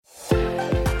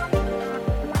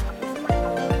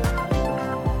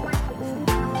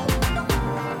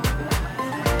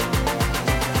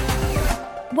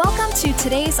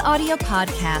today's audio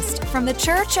podcast from the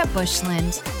Church at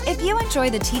Bushland. If you enjoy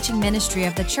the teaching ministry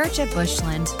of the Church at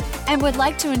Bushland and would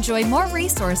like to enjoy more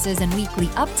resources and weekly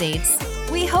updates,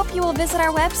 we hope you will visit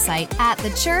our website at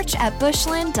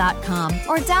thechurchatbushland.com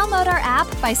or download our app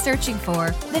by searching for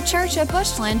The Church at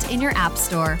Bushland in your app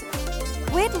store.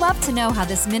 We'd love to know how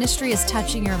this ministry is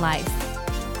touching your life.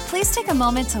 Please take a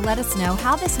moment to let us know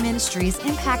how this ministry is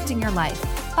impacting your life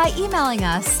by emailing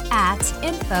us at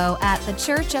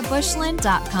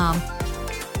info@thechurchatbushland.com.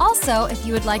 Also, if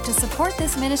you would like to support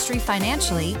this ministry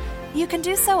financially, you can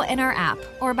do so in our app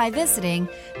or by visiting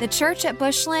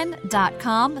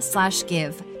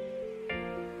thechurchatbushland.com/give.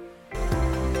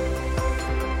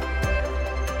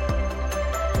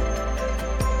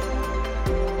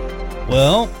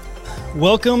 Well,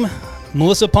 welcome,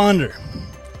 Melissa Ponder.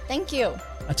 Thank you.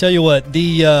 I tell you what,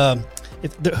 we have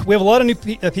a lot of new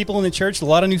people in the church, a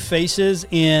lot of new faces,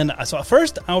 and so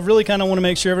first, I really kind of want to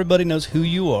make sure everybody knows who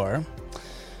you are,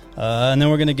 and then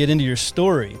we're going to get into your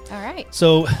story. All right.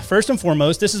 So first and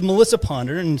foremost, this is Melissa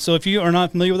Ponder, and so if you are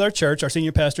not familiar with our church, our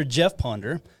senior pastor, Jeff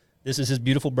Ponder, this is his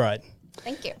beautiful bride.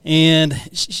 Thank you. And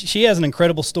she has an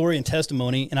incredible story and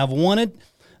testimony, and I've wanted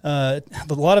a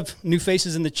lot of new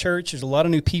faces in the church. There's a lot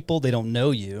of new people. They don't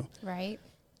know you. Right.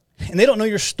 And they don't know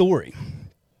your story.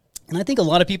 And I think a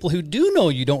lot of people who do know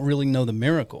you don't really know the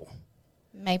miracle.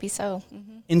 Maybe so.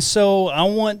 Mm-hmm. And so I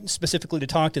want specifically to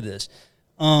talk to this.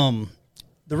 The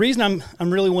reason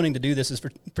I'm really wanting to do this is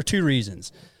for two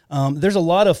reasons. There's a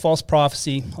lot of false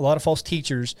prophecy, a lot of false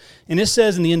teachers. And it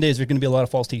says in the end days there's going to be a lot of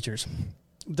false teachers.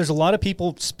 There's a lot of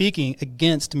people speaking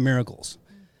against miracles.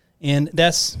 And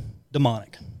that's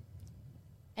demonic.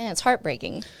 And it's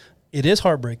heartbreaking. It is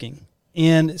heartbreaking.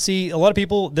 And see, a lot of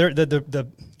people, the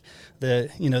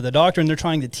doctrine they're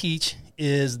trying to teach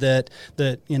is that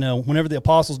whenever the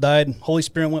apostles died, Holy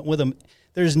Spirit went with them.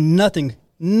 There's nothing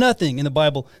in the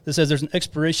Bible that says there's an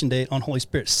expiration date on Holy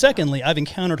Spirit. Secondly, I've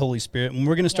encountered Holy Spirit, and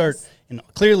we're going to start, and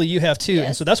clearly you have too,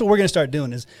 and so that's what we're going to start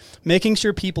doing is making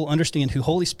sure people understand who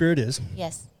Holy Spirit is,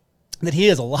 that He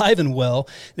is alive and well,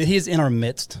 that He is in our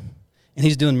midst, and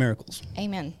He's doing miracles.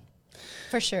 Amen.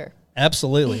 For sure.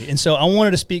 Absolutely. And so I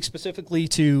wanted to speak specifically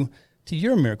to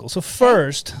your miracle. So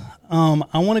first, I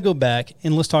want to go back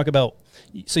and let's talk about,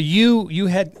 so you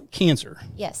had cancer.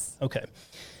 Yes. Okay.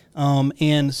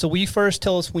 And so will you first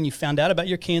tell us when you found out about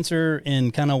your cancer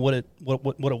and kind of what it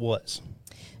was?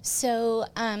 So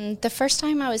the first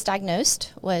time I was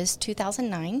diagnosed was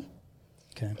 2009.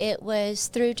 Okay. It was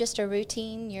through just a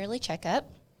routine yearly checkup.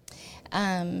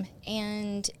 And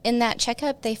in that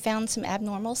checkup, they found some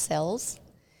abnormal cells.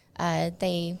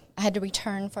 I had to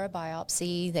return for a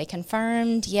biopsy. They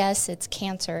confirmed, yes, it's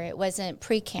cancer. It wasn't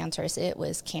precancerous, it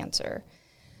was cancer.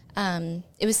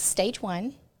 It was stage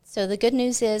 1. So the good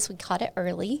news is we caught it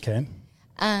early. Okay.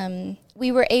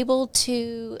 We were able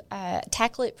to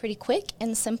tackle it pretty quick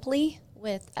and simply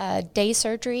with day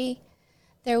surgery.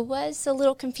 There was a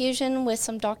little confusion with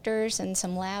some doctors and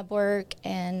some lab work,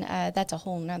 and that's a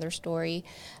whole nother story.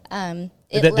 Did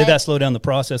that slow down the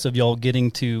process of y'all getting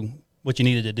to what you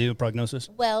needed to do, prognosis?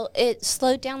 Well, it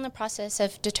slowed down the process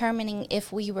of determining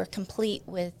if we were complete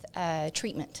with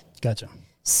treatment. Gotcha.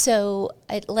 So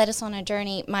it led us on a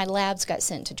journey. My labs got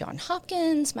sent to Johns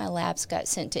Hopkins. My labs got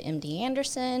sent to MD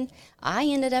Anderson. I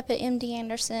ended up at MD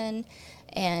Anderson.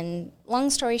 And long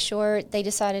story short, they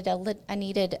decided I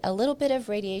needed a little bit of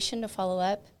radiation to follow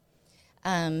up.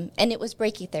 And it was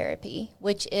brachytherapy,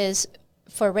 which is,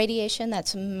 for radiation,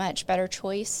 that's a much better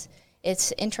choice.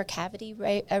 It's intracavity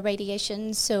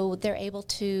radiation, so they're able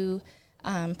to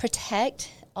protect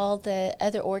all the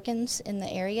other organs in the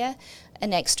area.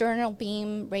 An external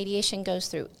beam radiation goes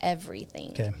through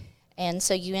everything. Okay. And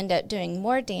so you end up doing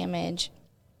more damage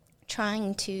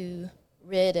trying to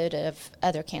rid it of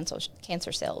other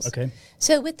cancer cells. Okay.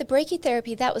 So with the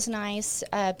brachytherapy, that was nice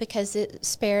because it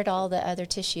spared all the other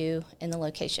tissue in the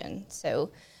location. So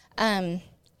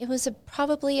it was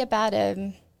probably about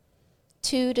a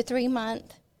 2 to 3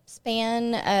 month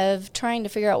span of trying to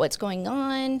figure out what's going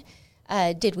on.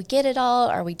 Did we get it all?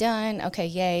 Are we done? Okay,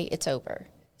 yay, it's over.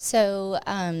 So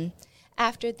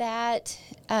after that,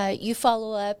 you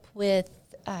follow up with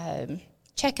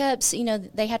checkups.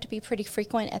 They have to be pretty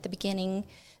frequent at the beginning.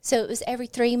 So it was every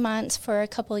 3 months for a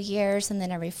couple of years, and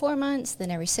then every 4 months,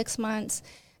 then every 6 months,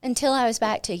 until I was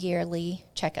back to yearly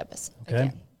checkups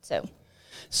again.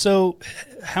 So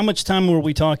how much time were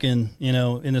we talking,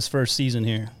 in this first season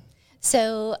here?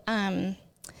 So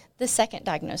the second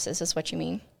diagnosis is what you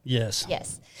mean? Yes.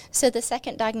 Yes. So the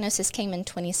second diagnosis came in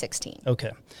 2016.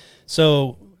 Okay.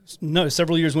 So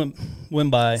several years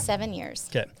went by. 7 years.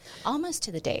 Okay. Almost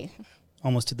to the day.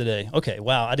 Almost to the day. Okay,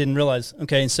 wow, I didn't realize.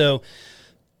 Okay, and so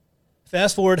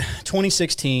fast forward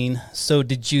 2016. So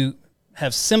did you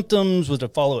have symptoms? Was it a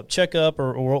follow-up checkup,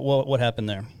 or what happened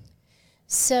there?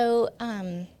 So,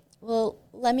 well,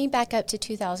 let me back up to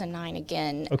 2009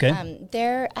 again. Okay.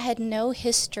 There, I had no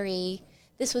history.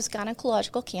 This was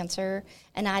gynecological cancer,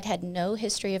 and I'd had no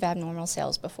history of abnormal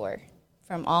cells before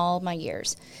from all my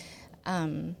years.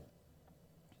 The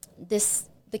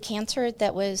cancer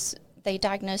that they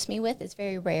diagnosed me with is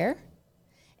very rare,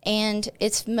 and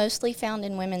it's mostly found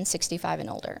in women 65 and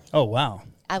older. Oh, wow.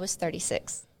 I was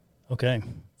 36. Okay.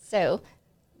 So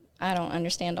I don't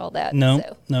understand all that. No,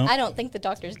 so no. I don't think the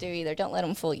doctors do either. Don't let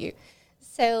them fool you.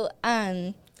 So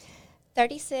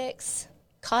 36,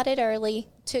 caught it early,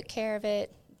 took care of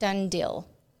it, done deal.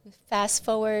 Fast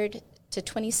forward to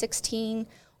 2016,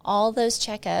 all those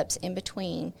checkups in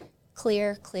between,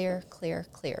 clear.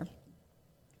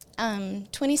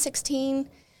 2016,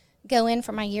 go in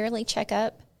for my yearly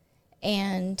checkup,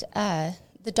 and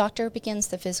the doctor begins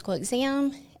the physical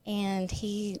exam, and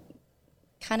he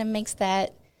kind of makes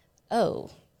that,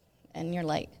 and you're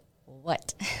like,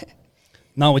 what?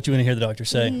 Not what you want to hear the doctor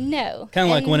say. No. Kind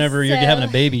of like whenever you're having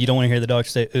a baby, you don't want to hear the doctor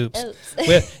say, oops.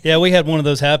 We had one of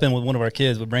those happen with one of our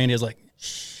kids with Brandy. I was like,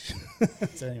 shh.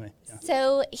 So anyway. Yeah.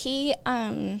 So he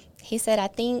said, I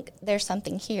think there's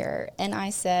something here. And I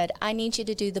said, I need you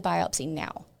to do the biopsy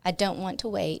now. I don't want to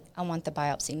wait. I want the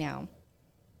biopsy now.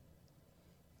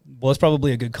 Well, it's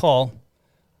probably a good call.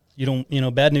 You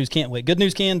don't, bad news can't wait. Good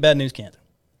news can, bad news can't.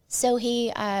 So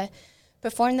he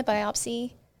performed the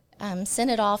biopsy,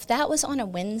 sent it off. That was on a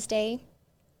Wednesday.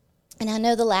 And I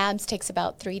know the labs takes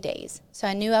about 3 days. So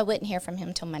I knew I wouldn't hear from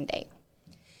him till Monday.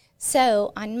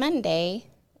 So on Monday,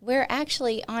 we're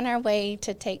actually on our way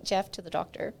to take Jeff to the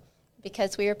doctor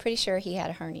because we were pretty sure he had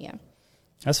a hernia.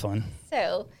 That's fun.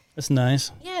 So that's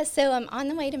nice. Yeah, so I'm on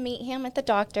the way to meet him at the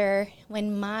doctor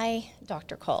when my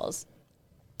doctor calls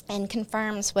and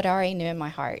confirms what I already knew in my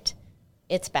heart.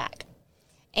 It's back.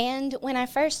 And when I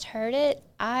first heard it,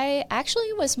 I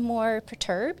actually was more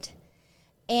perturbed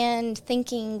and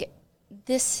thinking,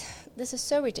 this is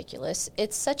so ridiculous.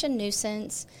 It's such a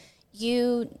nuisance.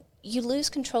 You lose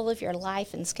control of your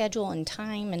life and schedule and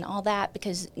time and all that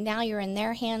because now you're in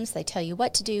their hands. They tell you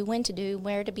what to do, when to do,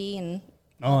 where to be, and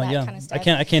all that kind of stuff.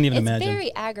 I can't even imagine. It's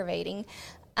very aggravating.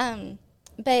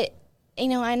 But,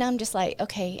 and I'm just like,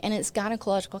 okay, and it's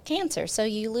gynecological cancer. So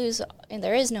you lose, and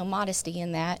there is no modesty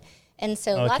in that. And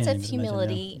so lots of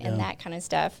humility and that kind of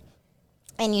stuff.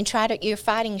 And you're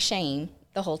fighting shame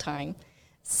the whole time.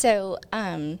 So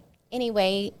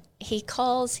anyway, he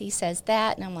calls, he says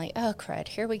that, and I'm like, oh, crud,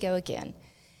 here we go again.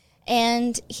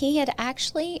 And he had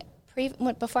actually,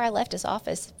 before I left his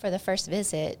office for the first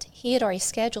visit, he had already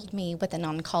scheduled me with an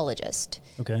oncologist.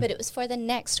 Okay. But it was for the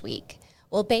next week.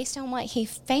 Well, based on what he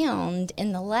found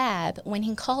in the lab, when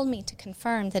he called me to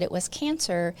confirm that it was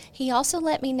cancer, he also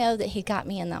let me know that he got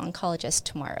me in the oncologist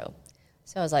tomorrow.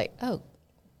 So I was like, oh,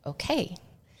 okay.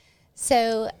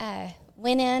 So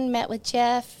went in, met with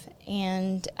Jeff,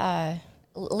 and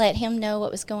let him know what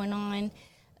was going on.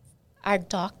 Our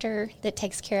doctor that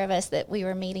takes care of us, that we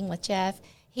were meeting with Jeff,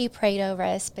 he prayed over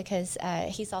us because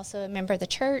he's also a member of the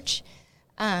church.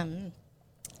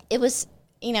 It was,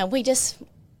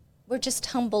 we're just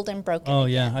humbled and broken. Oh,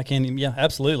 yeah, I can't even, yeah,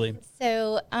 absolutely.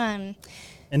 So, and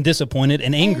disappointed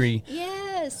and angry.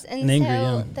 Yes. And angry,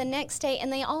 so yeah. The next day,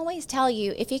 and they always tell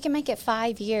you, if you can make it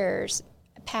 5 years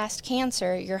past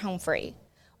cancer, you're home free.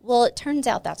 Well, it turns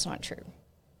out that's not true.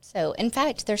 So, in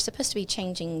fact, they're supposed to be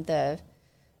changing the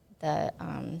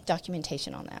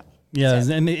documentation on that. Yeah,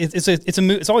 so, I mean,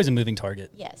 it's always a moving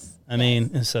target. Yes. I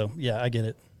mean, so, yeah, I get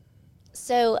it.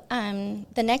 So,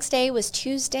 the next day was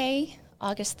Tuesday,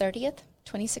 August 30th,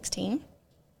 2016.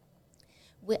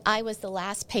 I was the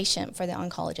last patient for the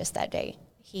oncologist that day.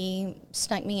 He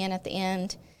snuck me in at the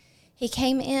end. He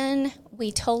came in.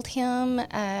 We told him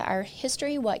our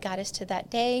history, what got us to that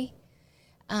day.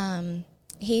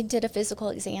 He did a physical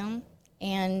exam,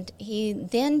 and he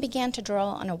then began to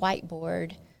draw on a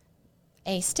whiteboard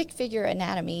a stick figure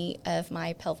anatomy of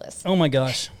my pelvis. Oh, my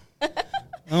gosh.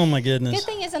 Oh, my goodness. Good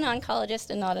thing he's an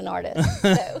oncologist and not an artist.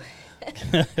 So.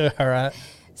 All right.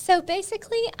 So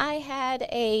basically, I had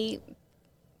a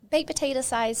baked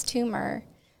potato-sized tumor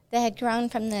that had grown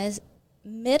from the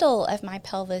middle of my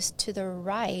pelvis to the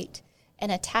right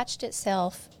and attached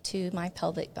itself to my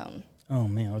pelvic bone. Oh,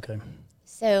 man, okay.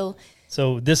 So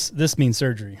this means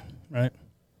surgery, right?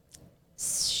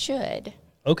 Should.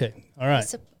 Okay, all right.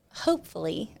 So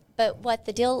hopefully. But what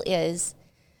the deal is,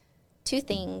 two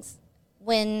things.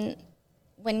 When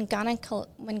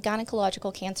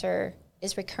gynecological cancer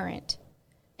is recurrent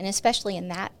and especially in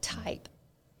that type,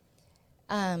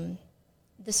 the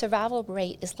survival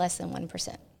rate is less than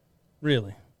 1%.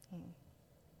 Really?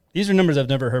 These are numbers I've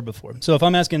never heard before. So if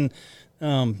I'm asking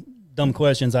dumb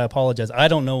questions, I apologize. I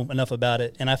don't know enough about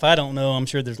it. And if I don't know, I'm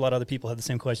sure there's a lot of other people who have the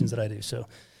same questions that I do. So,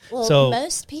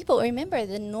 most people, remember,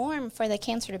 the norm for the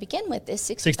cancer to begin with is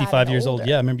 65 years older. old.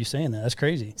 Yeah, I remember you saying that. That's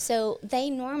crazy. So they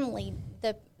normally,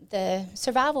 the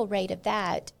survival rate of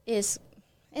that is,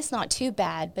 it's not too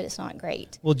bad, but it's not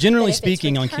great. Well, generally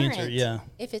speaking on cancer,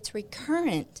 if it's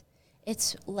recurrent,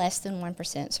 it's less than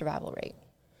 1% survival rate.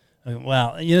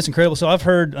 Wow, it's incredible. So I've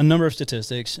heard a number of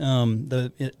statistics.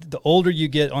 The older you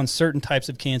get on certain types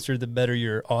of cancer, the better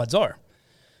your odds are.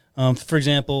 For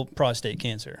example, prostate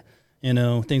cancer,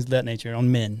 things of that nature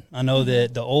on men. I know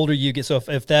that the older you get, so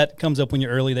if that comes up when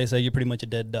you're early, they say you're pretty much a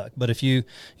dead duck. But if you,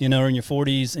 are in your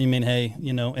 40s,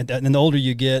 and the older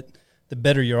you get, the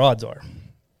better your odds are.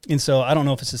 And so I don't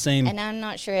know if it's the same. And I'm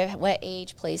not sure what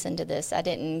age plays into this. I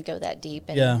didn't go that deep.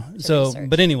 Research.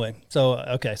 But anyway,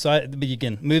 okay. So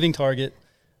again, moving target.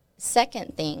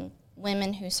 Second thing,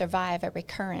 women who survive a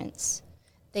recurrence,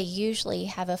 they usually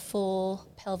have a full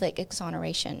pelvic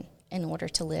exoneration in order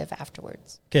to live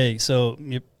afterwards. Okay, so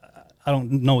I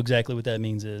don't know exactly what that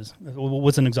means.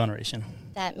 What's an exoneration?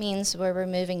 That means we're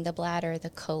removing the bladder,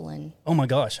 the colon. Oh my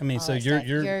gosh! I mean, so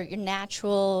your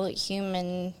natural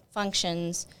human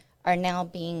functions are now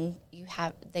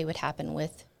they would happen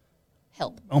with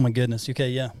help. Oh my goodness. Okay,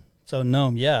 yeah. So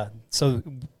So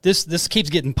this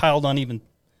keeps getting piled on even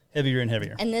heavier and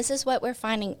heavier. And this is what we're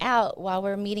finding out while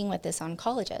we're meeting with this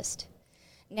oncologist.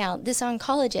 Now, this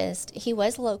oncologist, he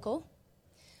was local,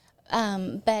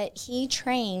 but he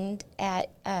trained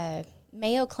at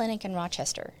Mayo Clinic in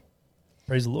Rochester.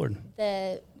 Praise the Lord.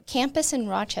 The campus in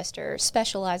Rochester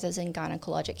specializes in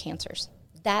gynecologic cancers.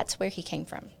 That's where he came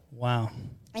from. Wow.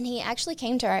 And he actually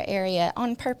came to our area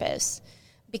on purpose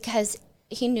because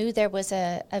he knew there was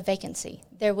a vacancy.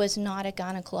 There was not a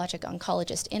gynecologic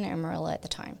oncologist in Amarillo at the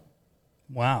time.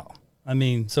 Wow. I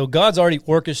mean, so God's already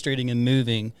orchestrating and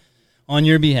moving on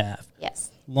your behalf.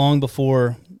 Yes. Long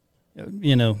before,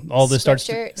 all this starts.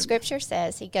 Scripture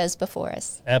says he goes before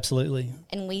us. Absolutely.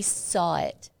 And we saw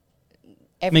it.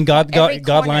 God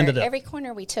lined it up. Every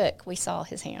corner we took, we saw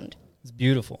his hand. It's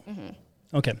beautiful. Mm-hmm.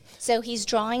 Okay. So he's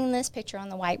drawing this picture on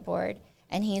the whiteboard,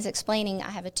 and he's explaining, I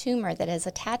have a tumor that has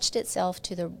attached itself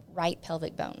to the right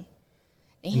pelvic bone.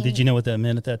 Did you know what that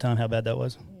meant at that time, how bad that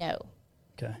was? No.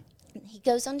 Okay. He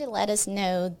goes on to let us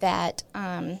know that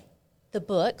the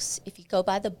books, if you go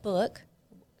by the book,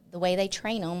 the way they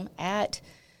train them at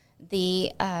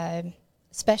the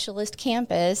specialist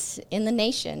campus in the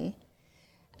nation,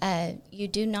 you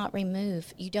do not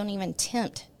remove, you don't even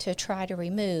attempt to try to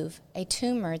remove a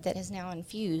tumor that is now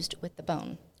infused with the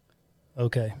bone.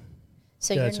 Okay.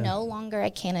 So Gotcha. You're no longer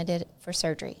a candidate for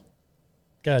surgery.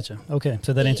 Gotcha. Okay.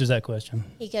 So that answers that question.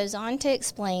 He goes on to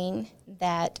explain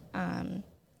that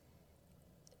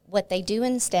what they do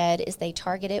instead is they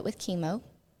target it with chemo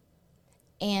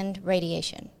and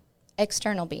radiation,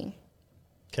 external beam.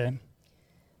 Okay.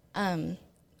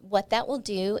 What that will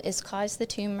do is cause the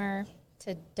tumor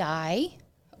to die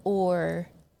or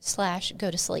 /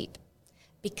 go to sleep,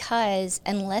 because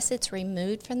unless it's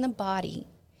removed from the body,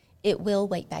 it will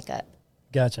wake back up.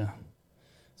 Gotcha.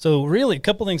 So really, a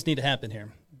couple things need to happen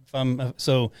here.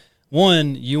 So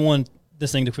one, you want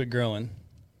this thing to quit growing,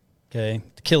 okay,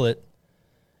 to kill it,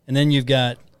 and then you've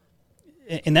got,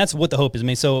 and that's what the hope is. I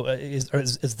mean, so is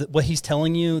what he's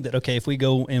telling you that, okay, if we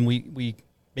go and we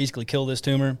basically kill this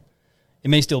tumor, it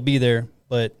may still be there,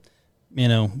 but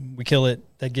we kill it,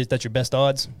 that's your best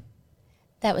odds?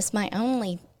 That was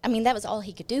that was all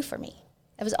he could do for me.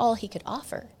 That was all he could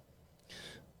offer.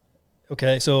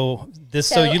 Okay, so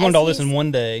you learned all this in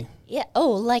one day. Yeah.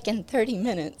 Oh, like in 30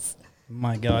 minutes.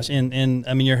 My gosh, and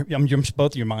I mean,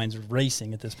 both of your minds are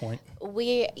racing at this point.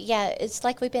 It's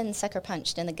like we've been sucker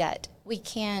punched in the gut. We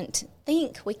can't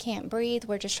think, we can't breathe.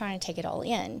 We're just trying to take it all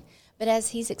in. But as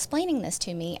he's explaining this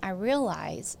to me, I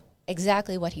realize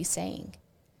exactly what he's saying.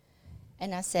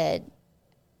 And I said,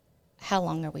 how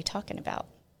long are we talking about?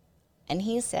 And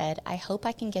he said, I hope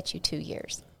I can get you 2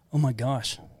 years. Oh my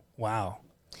gosh. Wow.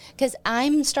 Because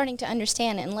I'm starting to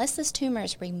understand, unless this tumor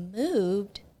is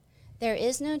removed, there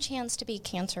is no chance to be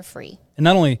cancer-free. And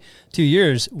not only 2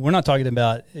 years, we're not talking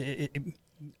about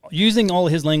using all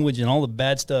of his language and all the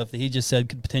bad stuff that he just said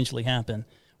could potentially happen.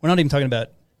 We're not even talking about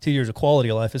 2 years of quality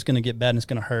of life. It's going to get bad and it's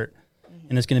going to hurt. Mm-hmm.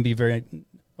 And it's going to be very,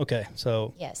 okay,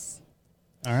 so. Yes.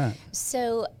 All right.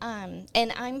 So,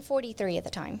 and I'm 43 at the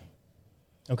time.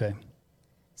 Okay.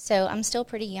 So I'm still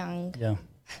pretty young. Yeah.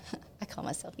 I call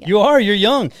myself young. You're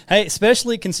young. Hey,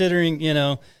 especially considering,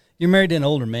 you're You're married to an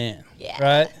older man, Yeah.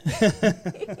 right?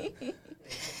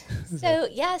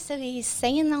 So he's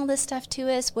saying all this stuff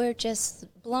to us. We're just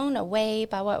blown away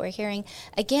by what we're hearing.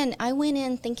 Again, I went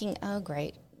in thinking, oh,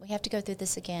 great, we have to go through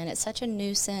this again. It's such a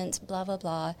nuisance, blah, blah,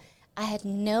 blah. I had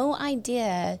no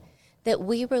idea that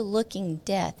we were looking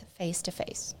death face to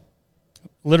face.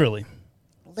 Literally.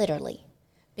 Literally.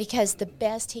 Because the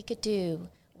best he could do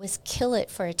was kill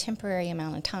it for a temporary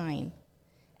amount of time.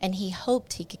 And he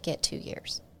hoped he could get 2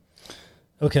 years.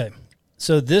 Okay.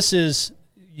 So this is,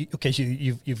 okay, so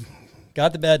you've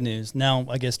got the bad news. Now,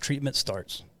 I guess treatment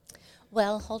starts.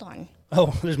 Well, hold on.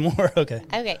 Oh, there's more? Okay.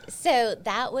 Okay, so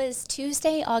that was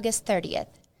Tuesday, August 30th.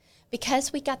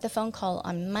 Because we got the phone call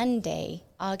on Monday,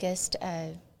 August,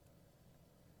 or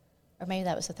maybe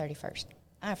that was the 31st.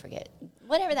 I forget.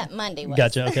 Whatever that Monday was.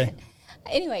 Gotcha, okay.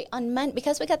 Anyway,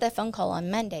 because we got that phone call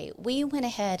on Monday, we went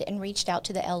ahead and reached out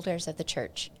to the elders of the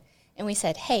church. And we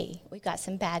said, hey, we've got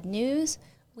some bad news.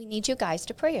 We need you guys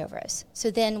to pray over us. So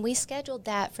then we scheduled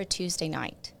that for Tuesday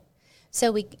night.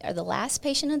 So we are the last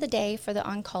patient of the day for the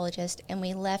oncologist, and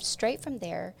we left straight from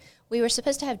there. We were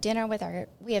supposed to have dinner with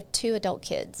we have 2 adult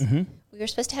kids. Mm-hmm. We were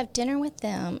supposed to have dinner with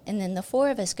them, and then the 4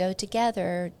 of us go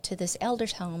together to this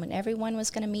elder's home, and everyone was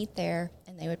going to meet there,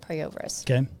 and they would pray over us.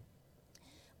 Okay.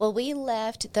 Well, we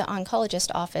left the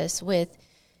oncologist office with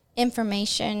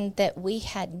information that we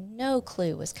had no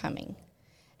clue was coming.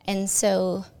 And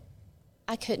so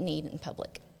I couldn't eat in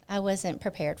public. I wasn't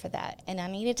prepared for that. And I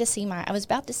needed to I was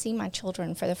about to see my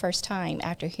children for the first time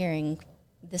after hearing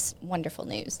this wonderful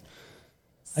news.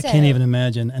 I can't even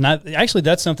imagine. And actually,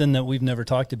 that's something that we've never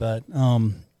talked about.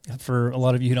 For a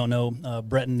lot of you who don't know,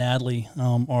 Brett and Natalie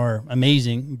are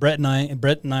amazing. Brett and I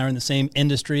are in the same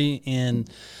industry, and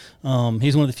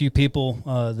he's one of the few people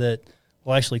that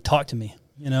will actually talk to me,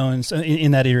 and so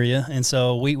in that area. And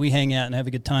so we hang out and have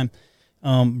a good time.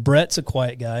 Brett's a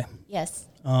quiet guy. Yes.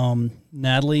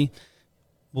 Natalie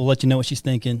will let you know what she's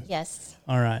thinking. Yes.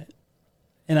 All right.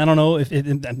 And I don't know if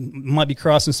it might be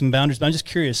crossing some boundaries, but I'm just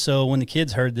curious. So when the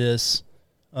kids heard this,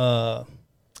 how'd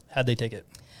they take it?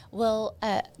 Well,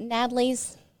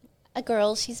 Natalie's a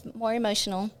girl. She's more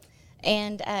emotional,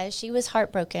 and she was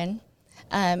heartbroken.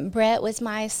 Brett was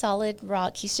my solid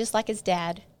rock. He's just like his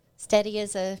dad, steady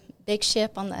as a big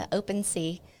ship on the open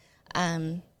sea.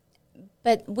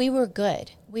 But we were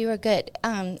good. We were good.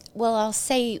 Well, I'll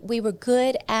say we were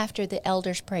good after the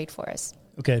elders prayed for us.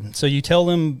 Okay, so you tell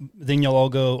them, then you'll all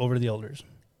go over to the elders.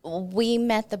 We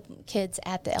met the kids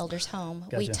at the elders' home.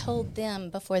 Gotcha. We told them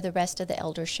before the rest of the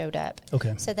elders showed up.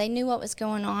 Okay. So they knew what was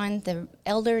going on. The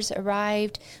elders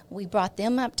arrived. We brought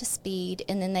them up to speed,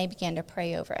 and then they began to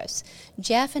pray over us.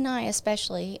 Jeff and I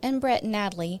especially, and Brett and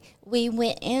Natalie, we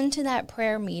went into that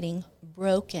prayer meeting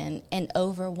broken and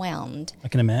overwhelmed. I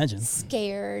can imagine.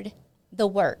 Scared, the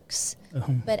works.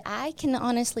 But I can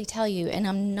honestly tell you, and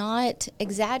I'm not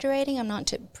exaggerating, I'm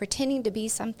not pretending to be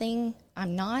something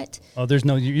I'm not. Oh,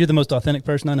 you're the most authentic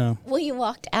person I know. We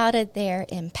walked out of there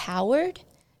empowered,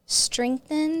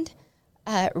 strengthened,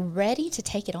 ready to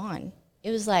take it on.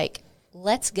 It was like,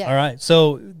 let's go. All right.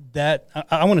 So that,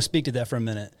 I want to speak to that for a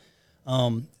minute.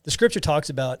 The scripture talks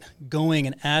about going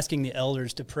and asking the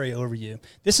elders to pray over you.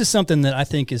 This is something that I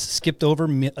think is skipped over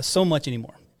so much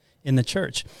anymore in the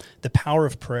church. The power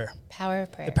of prayer. Power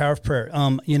of prayer. The power of prayer.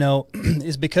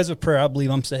 Is because of prayer, I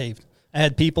believe I'm saved. I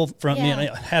had people from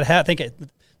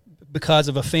because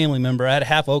of a family member, I had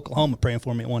half Oklahoma praying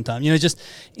for me at one time.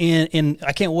 And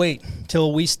I can't wait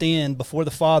till we stand before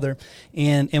the Father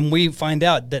and we find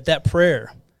out that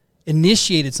prayer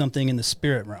initiated something in the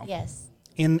spirit realm. Yes.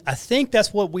 And I think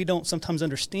that's what we don't sometimes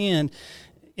understand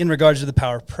in regards to the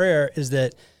power of prayer is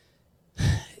that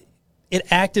it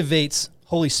activates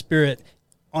Holy Spirit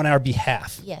on our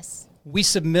behalf. Yes. We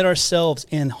submit ourselves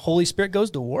and Holy Spirit goes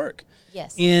to work.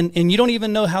 Yes. And you don't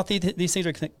even know how these things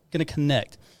are going to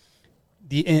connect.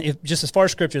 Just as far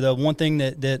as scripture, though, one thing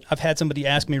that I've had somebody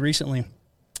ask me recently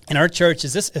in our church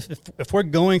is this: if we're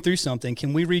going through something,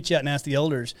 can we reach out and ask the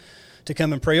elders to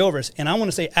come and pray over us? And I want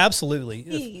to say absolutely.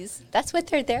 Please. That's what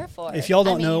they're there for. If y'all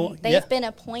don't know, they've been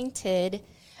appointed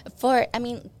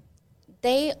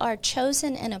they are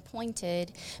chosen and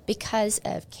appointed because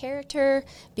of character,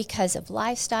 because of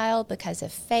lifestyle, because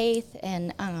of faith,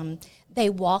 and they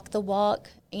walk the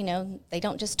walk. They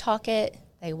don't just talk it,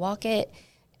 they walk it.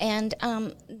 And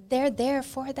they're there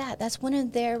for that. That's one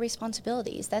of their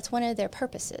responsibilities. That's one of their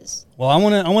purposes. Well, I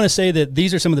want to say that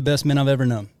these are some of the best men I've ever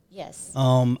known. Yes.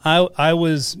 I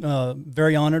was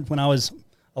very honored when I was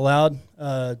allowed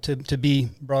to be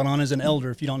brought on as an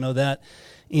elder, if you don't know that.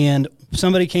 And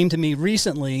somebody came to me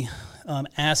recently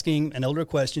asking an elder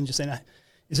question, just saying,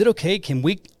 is it okay? Can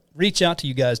we reach out to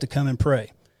you guys to come and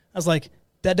pray? I was like,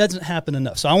 that doesn't happen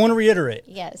enough. So I want to reiterate.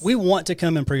 Yes. We want to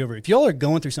come and pray over you. If y'all are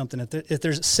going through something, if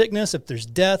there's sickness, if there's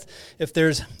death, if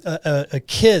there's a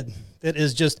kid that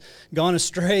is just gone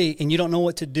astray and you don't know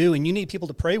what to do and you need people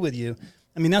to pray with you,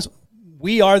 I mean,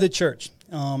 we are the church.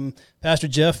 Pastor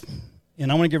Jeff,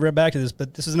 and I want to get right back to this,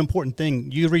 but this is an important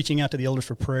thing, you reaching out to the elders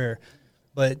for prayer.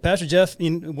 But Pastor Jeff,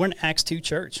 we're an Acts 2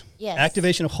 church. Yes.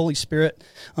 Activation of Holy Spirit,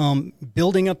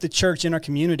 building up the church in our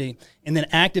community, and then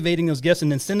activating those gifts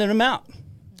and then sending them out.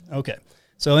 Okay.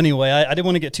 So anyway, I didn't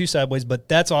want to get too sideways, but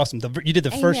that's awesome. You did the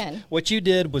Amen. first. What you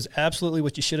did was absolutely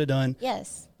what you should have done.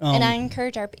 Yes. And I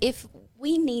encourage if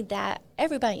we need that,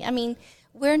 everybody, I mean,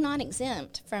 we're not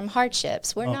exempt from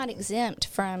hardships. We're not exempt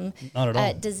from Not at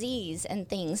all. disease and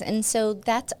things. And so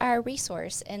that's our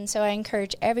resource. And so I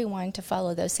encourage everyone to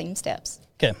follow those same steps.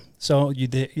 Okay. So you're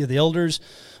the elders.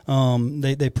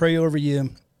 They pray over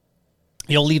you.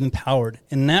 You'll leave empowered.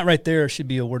 And that right there should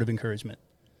be a word of encouragement.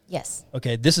 Yes.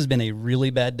 Okay, this has been a really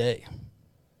bad day.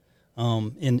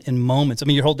 In moments. I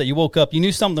mean, your whole day, you woke up, you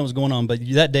knew something was going on, but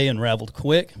that day unraveled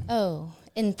quick. Oh,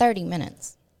 in 30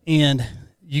 minutes. And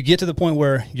you get to the point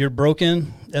where you're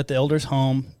broken at the elder's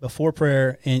home before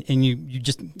prayer, and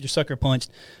you're sucker punched.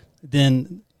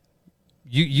 Then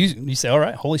you say, all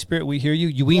right, Holy Spirit, we hear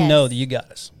you. We Yes. know that you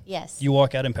got us. Yes. You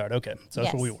walk out empowered. Okay, so that's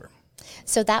Yes. where we were.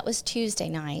 So that was Tuesday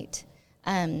night.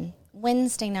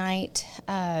 Wednesday night,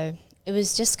 it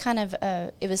was just kind of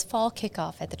it was fall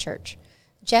kickoff at the church.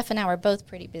 Jeff and I were both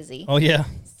pretty busy. Oh, yeah.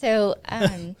 So,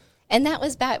 and that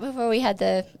was back before we had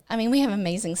we have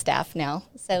amazing staff now.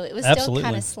 So it was Absolutely. still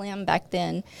kind of slim back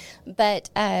then.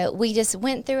 But we just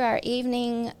went through our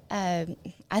evening.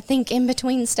 I think in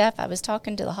between stuff, I was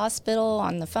talking to the hospital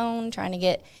on the phone, trying to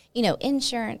get,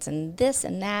 insurance and this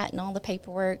and that and all the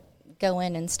paperwork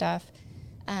going and stuff.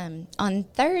 On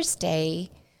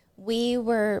Thursday, we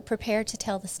were prepared to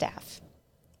tell the staff.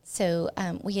 So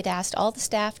we had asked all the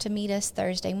staff to meet us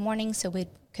Thursday morning so we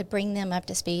could bring them up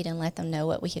to speed and let them know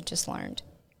what we had just learned.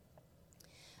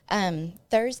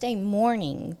 Thursday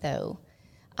morning, though,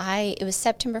 it was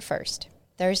September 1st.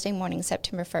 Thursday morning,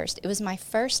 September 1st. It was my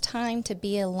first time to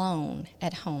be alone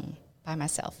at home by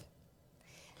myself.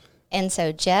 And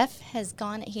so Jeff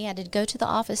he had to go to the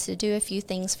office to do a few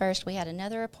things first. We had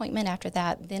another appointment after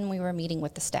that. Then we were meeting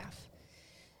with the staff.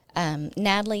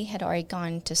 Natalie had already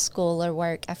gone to school or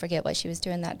work. I forget what she was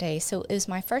doing that day. So it was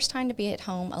my first time to be at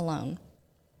home alone.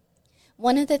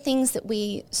 One of the things that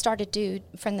we started to do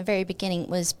from the very beginning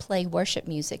was play worship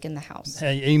music in the house.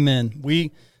 Hey, amen.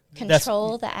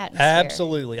 Control the atmosphere.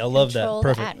 Absolutely. I love that. Control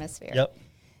Perfect. the atmosphere. Yep.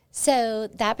 So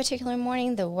that particular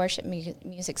morning, the worship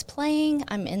music's playing.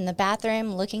 I'm in the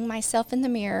bathroom looking myself in the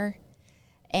mirror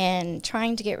and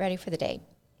trying to get ready for the day.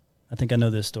 I think I know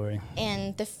this story.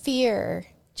 And the fear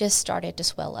just started to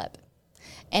swell up.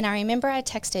 And I remember I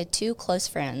texted 2 close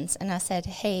friends, and I said,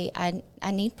 hey,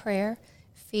 I need prayer.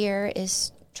 Fear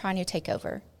is trying to take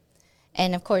over.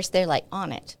 And, of course, they're like,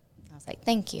 on it. I was like,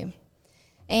 thank you.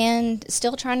 And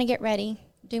still trying to get ready,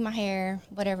 do my hair,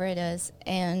 whatever it is.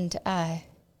 And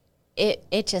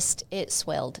it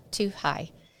swelled too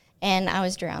high, and I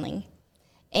was drowning.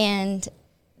 And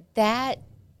that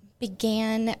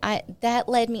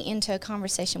led me into a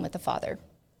conversation with the Father.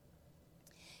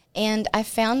 And I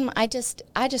found I just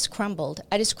crumbled.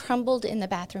 I just crumbled in the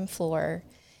bathroom floor.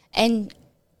 And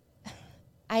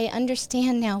I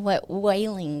understand now what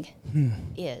wailing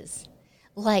is.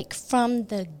 Like from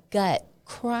the gut,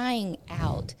 crying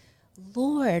out,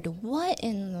 Lord, what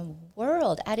in the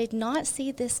world? I did not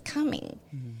see this coming.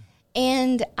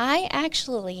 And I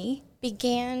actually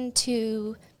began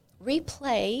to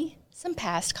replay some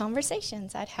past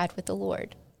conversations I'd had with the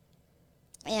Lord.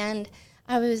 And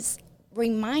I was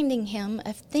reminding him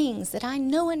of things that I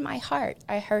know in my heart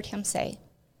I heard him say.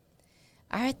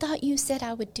 I thought you said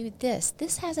I would do this.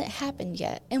 This hasn't happened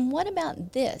yet. And what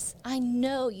about this? I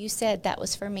know you said that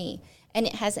was for me, and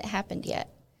it hasn't happened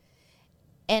yet.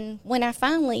 And when I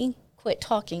finally quit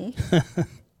talking,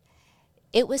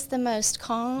 it was the most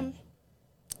calm,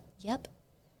 yep.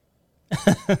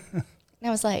 And I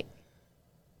was like,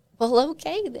 well,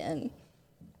 okay then.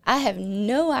 I have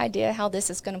no idea how this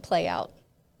is going to play out.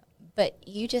 But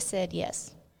you just said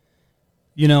yes.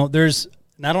 And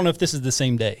I don't know if this is the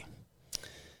same day,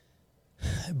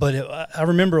 but I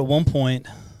remember at one point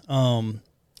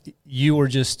you were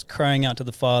just crying out to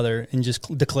the Father and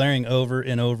just declaring over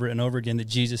and over and over again that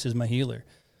Jesus is my healer.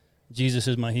 Jesus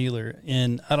is my healer.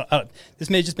 And this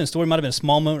may have just been a story, might have been a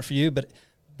small moment for you, but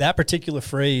that particular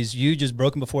phrase, you just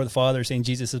broken before the Father saying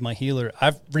Jesus is my healer,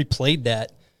 I've replayed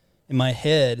that in my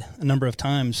head a number of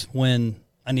times when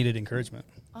I needed encouragement.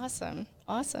 Awesome.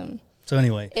 So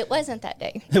anyway, It wasn't that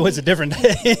day. it was a different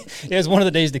day. It was one of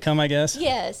the days to come, I guess.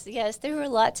 Yes, there were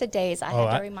lots of days I had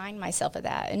I- to remind myself of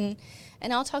that, and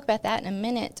I'll talk about that in a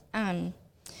minute.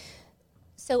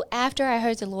 So after I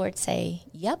heard the Lord say,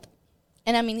 "Yep,"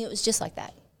 and I mean it was just like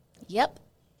that, "Yep,"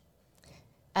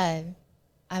 I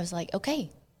was like, "Okay,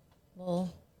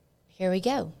 well, here we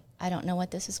go. I don't know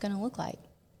what this is going to look like,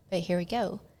 but here we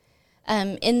go."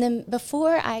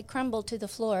 Before I crumbled to the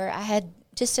floor, I had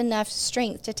just enough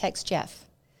strength to text Jeff,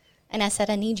 and I said,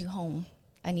 "I need you home.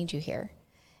 I need you here."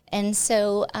 And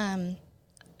so I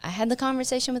had the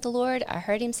conversation with the Lord. I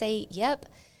heard him say, "Yep."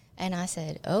 And I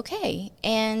said, "Okay."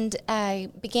 And I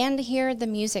began to hear the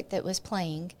music that was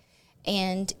playing.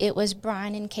 And it was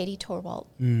Brian and Katie Torwalt.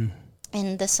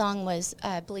 And the song was,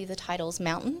 I believe the title's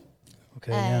Mountain.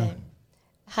 Okay, yeah.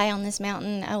 High on this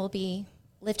mountain, I will be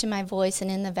lifting my voice,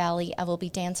 and in the valley, I will be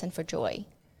dancing for joy.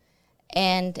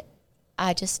 And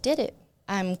I just did it.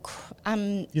 I'm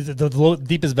The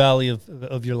deepest valley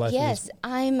of your life. Yes,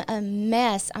 I'm a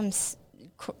mess.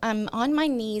 I'm on my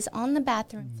knees on the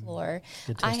bathroom floor.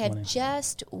 I had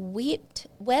just wept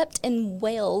and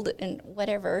wailed and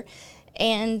whatever,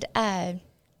 and I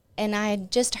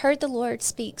just heard the Lord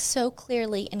speak so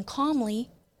clearly and calmly.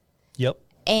 Yep.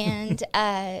 And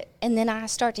then I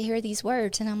start to hear these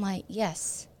words, and I'm like,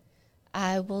 yes,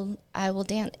 I will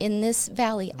dance in this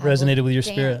valley. Resonated with your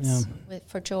spirit,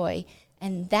 for joy,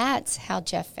 and that's how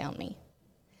Jeff found me.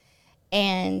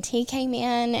 And he came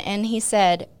in and he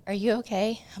said, "Are you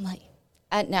okay?" I'm like,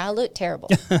 I looked terrible.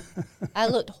 I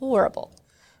looked horrible,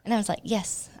 and I was like,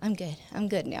 "Yes, I'm good. I'm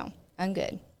good now. I'm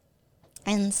good."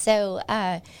 And so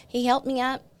he helped me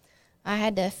up. I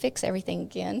had to fix everything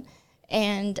again.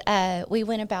 And we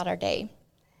went about our day.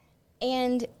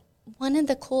 And one of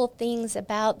the cool things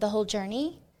about the whole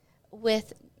journey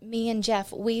with me and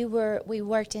Jeff, we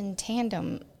worked in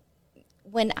tandem.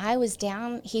 When I was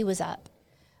down, he was up.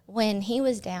 When he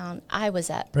was down, I was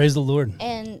up. Praise the Lord.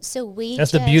 And so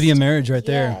that's the beauty of marriage right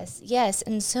there. Yes.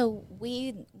 And so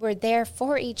we were there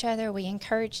for each other. We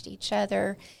encouraged each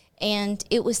other. And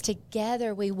it was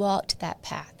together we walked that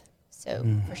path. So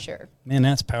for sure. Man,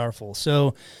 that's powerful.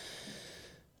 So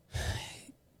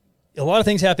a lot of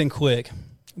things happen quick,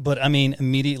 but I mean,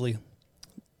 immediately,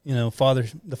 the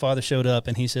father showed up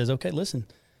and he says, "Okay, listen,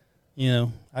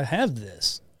 I have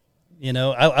this."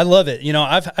 I love it.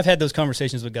 I've had those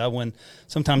conversations with God when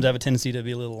sometimes I have a tendency to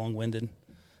be a little long-winded,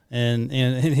 and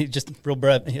he just real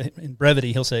in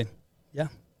brevity, he'll say, "Yeah."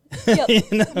 Yep.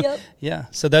 Yep. Yeah.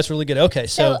 So that's really good. Okay.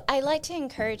 So I like to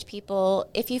encourage people,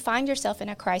 if you find yourself in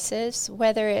a crisis,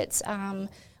 whether it's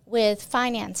with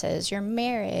finances, your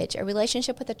marriage, a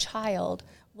relationship with a child,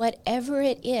 whatever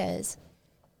it is,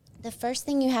 the first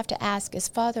thing you have to ask is,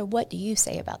 "Father, what do you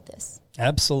say about this?"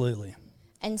 Absolutely.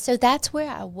 And so that's where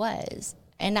I was.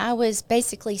 And I was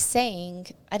basically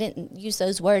saying, I didn't use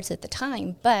those words at the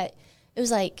time, but it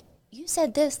was like, "You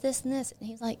said this, this, and this." And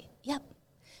he's like, "Yep."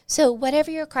 So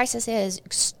whatever your crisis is,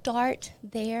 start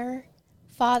there.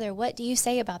 "Father, what do you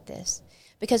say about this?"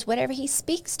 Because whatever he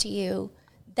speaks to you,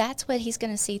 that's what he's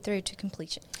going to see through to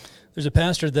completion. There's a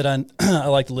pastor that I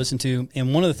like to listen to,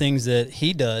 and one of the things that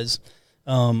he does,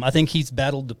 I think he's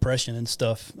battled depression and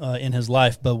stuff in his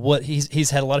life, but what he's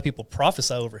had a lot of people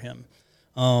prophesy over him,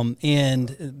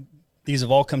 and these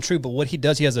have all come true. But what he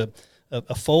does, he has a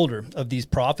folder of these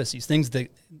prophecies, things that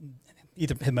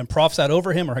either have been prophesied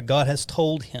over him or God has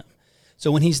told him.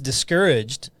 So when he's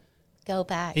discouraged, Go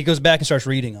back. he goes back and starts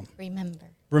reading them.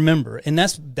 Remember. And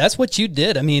that's what you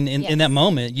did. I mean, in that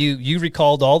moment, you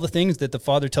recalled all the things that the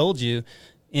Father told you,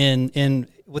 and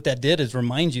what that did is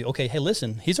remind you, okay, hey,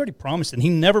 listen, he's already promised, and he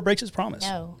never breaks his promise.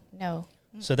 No.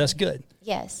 So that's good.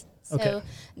 Yes. So Okay.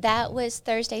 that was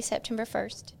Thursday, September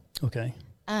 1st. Okay.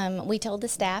 We told the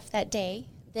staff that day.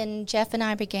 Then Jeff and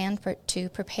I began to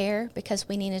prepare because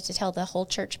we needed to tell the whole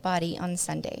church body on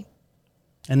Sunday.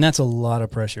 And that's a lot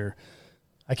of pressure.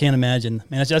 I can't imagine.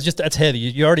 Man, that's heavy.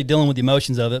 You're already dealing with the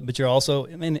emotions of it, but you're also,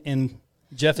 and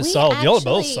Jeff is solid. Y'all are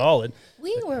both solid.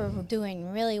 We were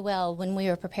doing really well when we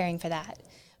were preparing for that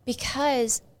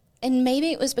because, and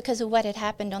maybe it was because of what had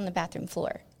happened on the bathroom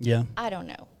floor. Yeah. I don't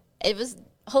know. It was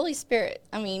Holy Spirit.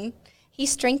 I mean, he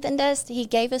strengthened us. He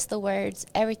gave us the words,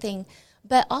 everything.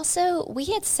 But also, we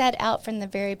had set out from the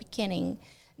very beginning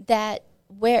that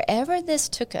wherever this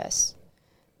took us,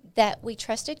 that we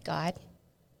trusted God,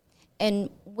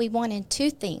 and we wanted two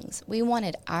things. We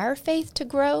wanted our faith to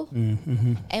grow,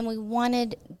 and we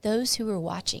wanted those who were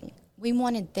watching. We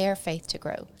wanted their faith to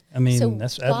grow. I mean, so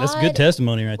that's good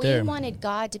testimony right there. We wanted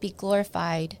God to be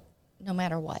glorified no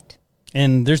matter what.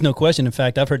 And there's no question. In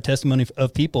fact, I've heard testimony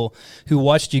of people who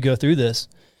watched you go through this,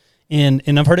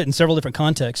 And I've heard it in several different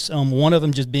contexts. One of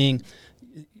them just being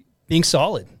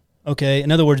solid. Okay.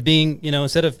 In other words, being,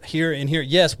 instead of here and here,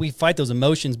 yes, we fight those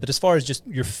emotions, but as far as just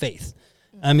your faith,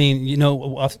 I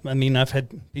mean, I've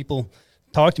had people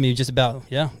talk to me just about,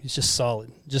 it's just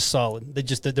solid.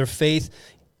 Their faith,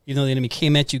 even though the enemy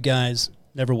came at you guys,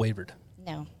 never wavered.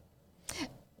 No.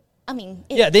 I mean,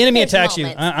 the enemy attacks you.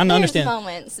 I understand.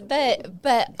 Moments,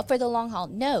 but for the long haul,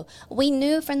 no. We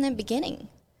knew from the beginning,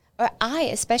 or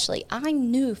I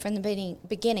knew from the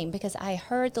beginning because I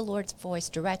heard the Lord's voice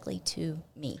directly to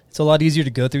me. It's a lot easier to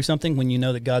go through something when you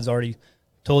know that God's already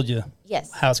told you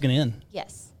how it's going to end.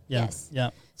 Yes. Yeah. Yes. Yeah.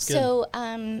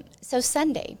 So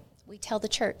Sunday, we tell the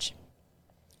church.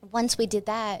 Once we did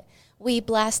that, we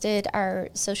blasted our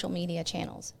social media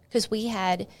channels because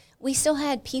we still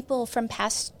had people from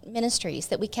past ministries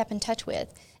that we kept in touch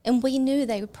with, and we knew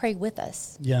they would pray with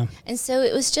us. Yeah. And so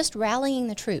it was just rallying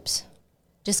the troops.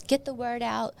 Just get the word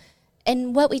out.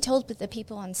 And what we told the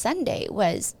people on Sunday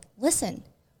was, listen,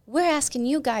 we're asking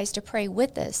you guys to pray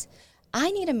with us.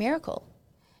 I need a miracle.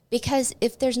 Because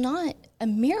if there's not a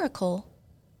miracle,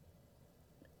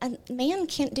 a man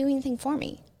can't do anything for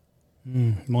me.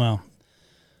 Wow.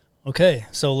 Okay,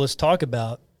 so let's talk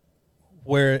about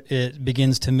where it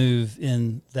begins to move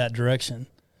in that direction.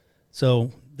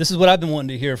 So this is what I've been wanting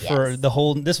to hear for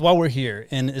this is why we're here,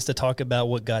 and it's to talk about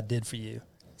what God did for you.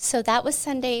 So that was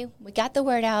Sunday. We got the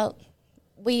word out.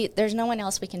 There's no one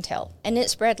else we can tell. And it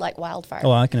spread like wildfire.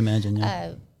 Oh, I can imagine,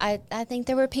 yeah. I think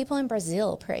there were people in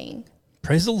Brazil praying.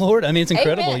 Praise the Lord. I mean, it's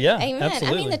incredible. Amen. Yeah, Amen.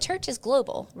 absolutely. I mean, the church is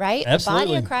global, right? Absolutely. The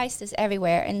body of Christ is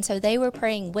everywhere. And so they were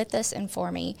praying with us and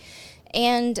for me.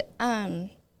 And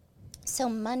so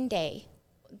Monday,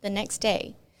 the next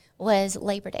day, was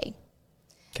Labor Day.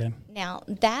 Okay. Now,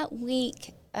 that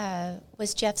week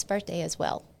was Jeff's birthday as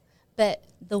well. But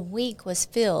the week was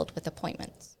filled with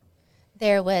appointments.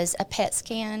 There was a PET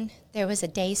scan. There was a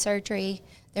day surgery.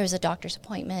 There was a doctor's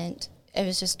appointment. It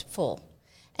was just full.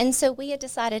 And so we had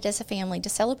decided as a family to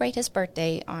celebrate his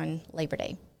birthday on Labor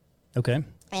Day. Okay.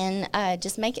 And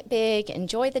just make it big,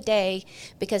 enjoy the day,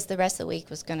 because the rest of the week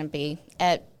was going to be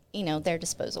at, their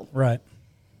disposal. Right.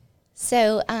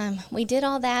 So we did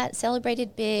all that,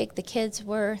 celebrated big. The kids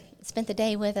spent the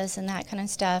day with us and that kind of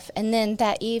stuff. And then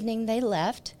that evening they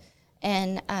left.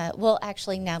 And,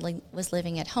 actually, Natalie was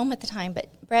living at home at the time, but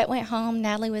Brett went home,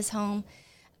 Natalie was home.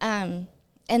 And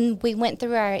we went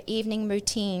through our evening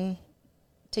routine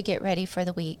to get ready for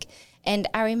the week. And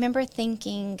I remember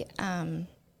thinking,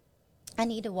 I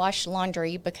need to wash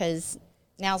laundry because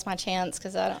now's my chance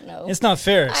because I don't know. It's not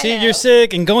fair. See, you're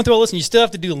sick and going through all this and you still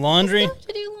have to do laundry.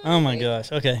 Oh, my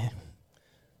gosh. Okay.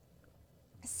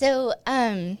 So,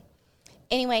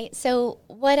 anyway, so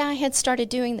what I had started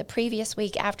doing the previous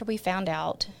week after we found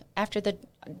out, after the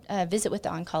visit with the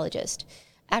oncologist,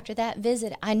 after that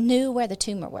visit, I knew where the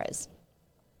tumor was.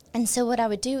 And so what I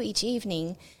would do each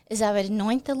evening is I would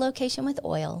anoint the location with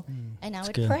oil, and I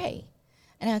would pray.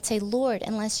 And I would say, Lord,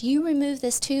 unless you remove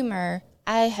this tumor,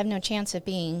 I have no chance of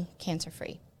being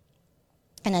cancer-free.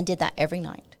 And I did that every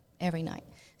night.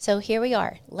 So here we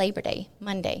are, Labor Day,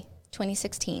 Monday,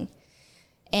 2016.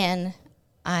 And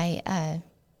I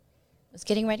was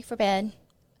getting ready for bed,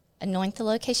 anoint the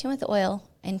location with oil,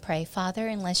 and pray, Father,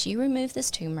 unless you remove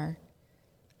this tumor,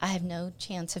 I have no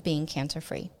chance of being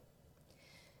cancer-free.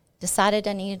 Decided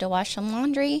I needed to wash some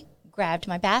laundry, grabbed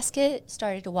my basket,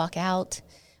 started to walk out.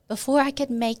 Before I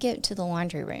could make it to the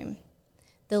laundry room,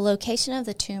 the location of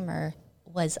the tumor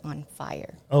was on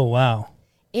fire. Oh, wow.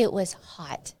 It was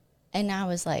hot. And I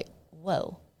was like,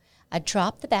 whoa. I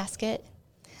dropped the basket.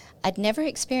 I'd never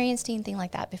experienced anything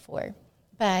like that before,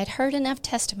 but I'd heard enough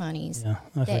testimonies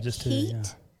that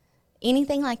heat,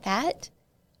 anything like that,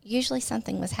 usually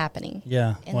something was happening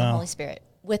the Holy Spirit,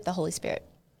 with the Holy Spirit.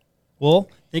 Well,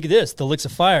 think of this, the licks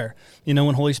of fire, when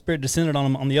Holy Spirit descended on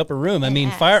them on the upper room.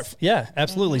 Fire,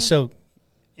 absolutely. Mm-hmm. So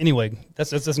anyway,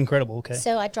 that's incredible. Okay.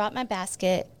 So I dropped my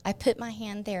basket. I put my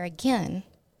hand there again,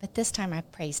 but this time I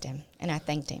praised him and I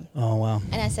thanked him. Oh, wow.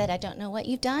 And I said, I don't know what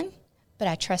you've done, but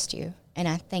I trust you and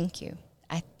I thank you.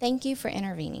 I thank you for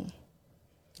intervening.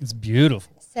 It's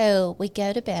beautiful. So we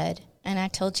go to bed and I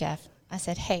told Jeff, I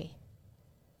said, hey,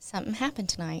 something happened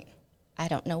tonight. I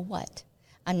don't know what.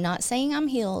 I'm not saying I'm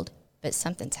healed, but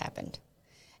something's happened.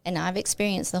 And I've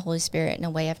experienced the Holy Spirit in a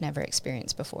way I've never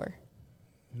experienced before.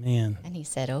 Man. And he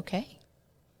said, okay.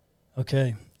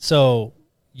 Okay. So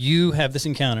you have this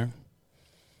encounter.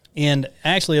 And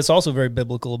actually, it's also very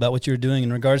biblical about what you're doing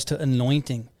in regards to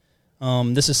anointing.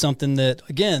 This is something that,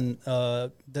 again,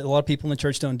 that a lot of people in the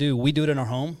church don't do. We do it in our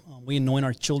home. We anoint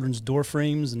our children's door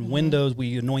frames and windows.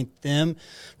 We anoint them.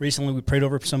 Recently, we prayed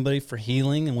over somebody for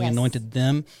healing, and we anointed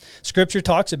them. Scripture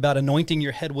talks about anointing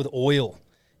your head with oil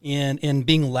and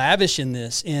being lavish in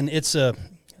this. And it's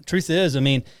truth is, I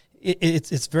mean,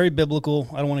 it's very biblical.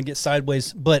 I don't want to get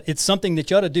sideways, but it's something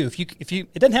that you ought to do. If you,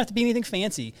 it doesn't have to be anything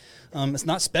fancy. It's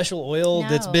not special oil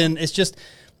that's been. It's just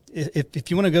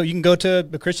if you want to go, you can go to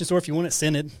a Christian store if you want it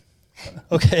scented.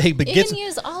 Okay, but you can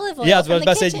use olive oil. Yeah, I was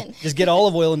about to say, just get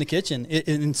olive oil in the kitchen,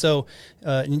 and so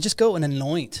you just go and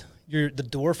anoint the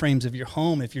door frames of your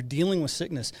home. If you're dealing with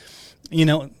sickness,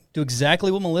 do exactly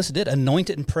what Melissa did: anoint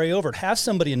it and pray over it. Have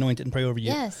somebody anoint it and pray over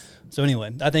you. Yes. So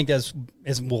anyway, I think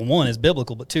one is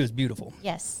biblical, but two is beautiful.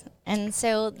 Yes, and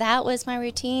so that was my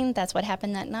routine. That's what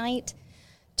happened that night.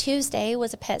 Tuesday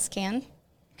was a PET scan.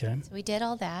 Okay. So we did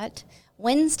all that.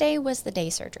 Wednesday was the day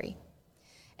surgery.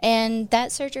 And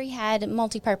that surgery had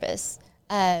multi-purpose.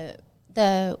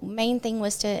 The main thing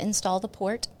was to install the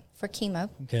port for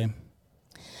chemo. Okay.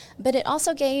 But it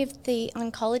also gave the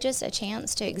oncologist a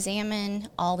chance to examine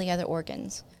all the other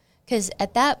organs. Because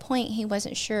at that point, he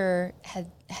wasn't sure had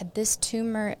this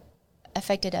tumor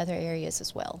affected other areas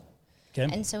as well.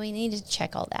 Okay. And so he needed to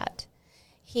check all that.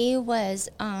 He was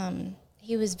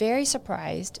very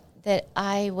surprised that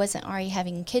I wasn't already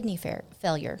having kidney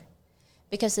failure.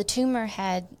 Because the tumor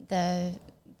had the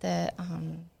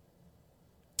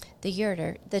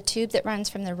ureter, the tube that runs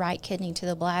from the right kidney to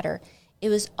the bladder, it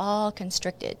was all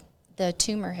constricted. The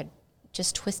tumor had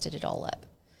just twisted it all up.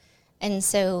 And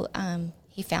so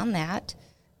he found that.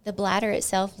 The bladder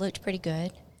itself looked pretty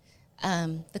good.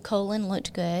 The colon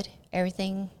looked good.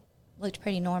 Everything looked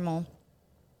pretty normal.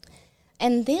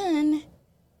 And then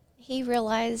he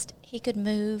realized he could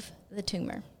move the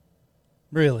tumor.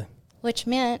 Really? Which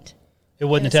meant it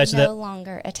wasn't attached to that? No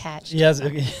longer attached. Yes.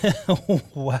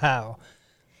 Wow.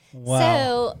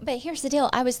 So, but here's the deal.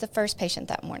 I was the first patient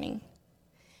that morning.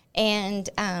 And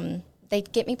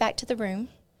they'd get me back to the room.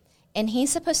 And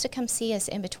he's supposed to come see us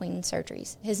in between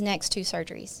surgeries, his next two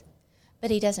surgeries.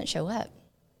 But he doesn't show up.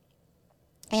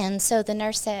 And so the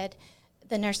nurse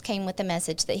came with the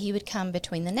message that he would come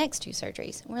between the next two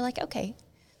surgeries. And we're like, okay.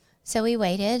 So we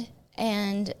waited.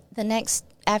 And in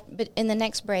the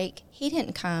next break, he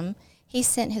didn't come. He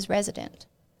sent his resident.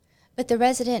 But the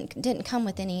resident didn't come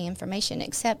with any information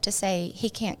except to say he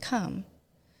can't come.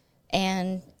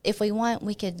 And if we want,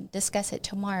 we could discuss it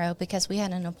tomorrow because we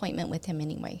had an appointment with him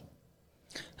anyway.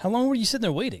 How long were you sitting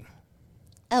there waiting?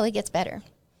 Oh, it gets better.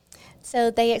 So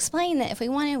they explained that if we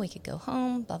wanted, we could go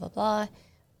home, blah, blah, blah.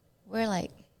 We're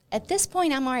like, at this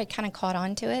point, I'm already kind of caught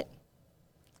on to it.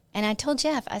 And I told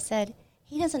Jeff, I said,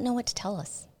 he doesn't know what to tell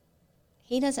us.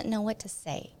 He doesn't know what to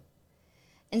say.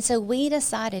 And so we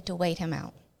decided to wait him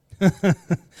out.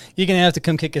 You're going to have to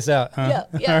come kick us out, huh?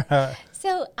 Yeah.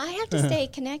 So I have to stay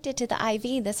connected to the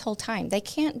IV this whole time. They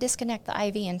can't disconnect the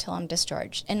IV until I'm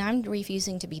discharged, and I'm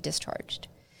refusing to be discharged.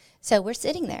 So we're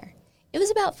sitting there. It was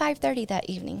about 5:30 that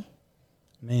evening.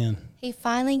 Man. He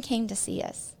finally came to see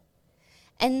us.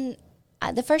 And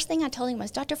the first thing I told him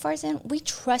was, Dr. Farzan, we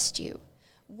trust you.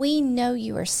 We know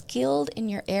you are skilled in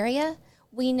your area.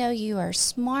 We know you are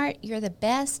smart. You're the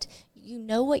best. You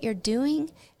know what you're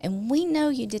doing, and we know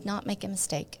you did not make a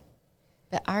mistake.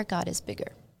 But our God is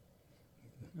bigger.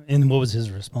 And what was his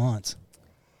response?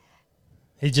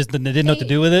 He just didn't know what to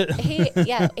do with it?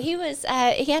 He was.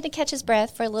 He had to catch his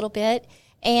breath for a little bit,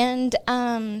 and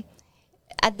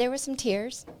there were some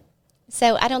tears.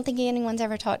 So I don't think anyone's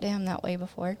ever talked to him that way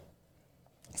before.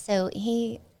 So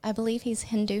I believe he's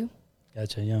Hindu.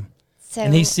 Gotcha, yeah. So,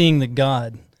 and he's seeing the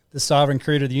God, the sovereign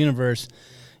creator of the universe,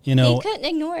 he couldn't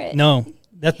ignore it. No,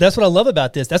 that's what I love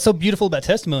about this. That's so beautiful about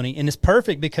testimony, and it's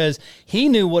perfect because he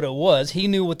knew what it was. He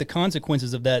knew what the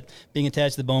consequences of that being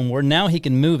attached to the bone were. Now he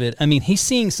can move it. I mean, he's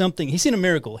seeing something. He's seen a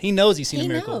miracle. He knows he's seen a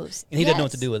miracle, and he didn't know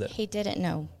what to do with it. He didn't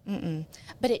know,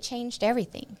 but it changed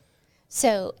everything.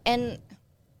 So, and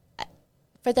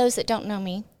for those that don't know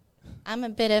me, I'm a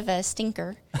bit of a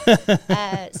stinker,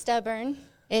 stubborn.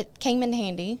 It came in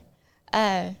handy.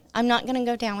 I'm not going to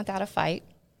go down without a fight.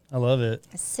 I love it.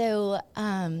 So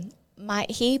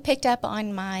he picked up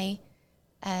on my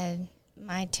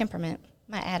temperament,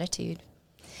 my attitude,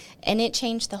 and it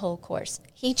changed the whole course.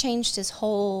 He changed his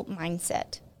whole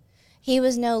mindset. He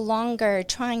was no longer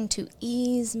trying to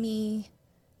ease me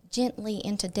gently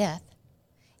into death.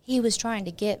 He was trying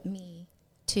to get me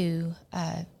to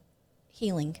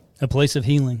healing. A place of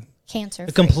healing. Cancer-free.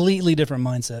 A completely different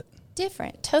mindset.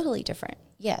 Different, totally different,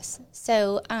 yes.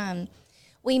 So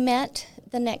we met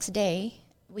the next day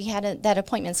we had that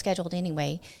appointment scheduled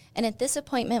anyway. And at this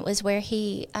appointment was where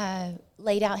he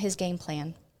laid out his game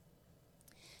plan.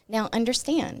 Now,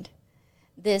 understand,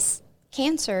 this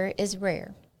cancer is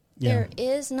rare. Yeah. There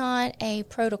is not a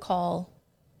protocol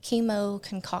chemo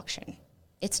concoction.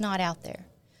 It's not out there.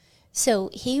 So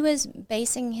he was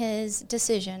basing his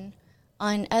decision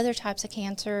on other types of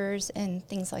cancers and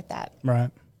things like that. Right.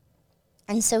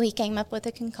 And so he came up with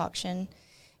a concoction,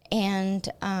 and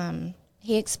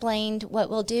he explained what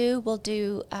we'll do. We'll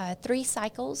do 3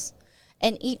 cycles,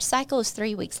 and each cycle is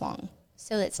 3 weeks long.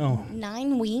 So it's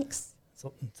 9 weeks.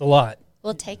 It's a lot.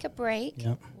 We'll take a break.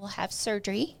 Yep. We'll have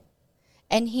surgery.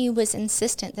 And he was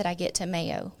insistent that I get to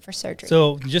Mayo for surgery.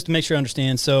 So just to make sure I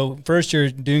understand, so first you're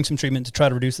doing some treatment to try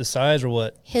to reduce the size or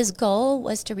what? His goal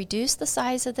was to reduce the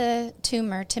size of the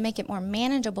tumor to make it more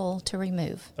manageable to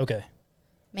remove. Okay.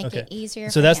 Make it easier.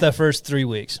 So for that's him. that first 3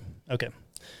 weeks. Okay.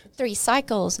 3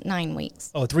 cycles, 9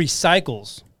 weeks. Oh, 3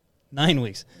 cycles, 9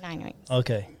 weeks. 9 weeks.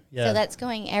 Okay. Yeah. So that's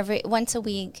going once a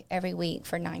week, every week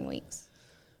for 9 weeks.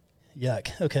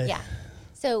 Yuck. Okay. Yeah.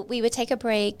 So we would take a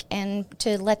break and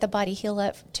to let the body heal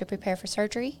up to prepare for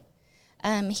surgery.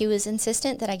 He was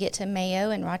insistent that I get to Mayo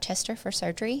in Rochester for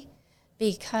surgery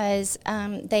because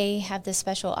they have this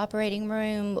special operating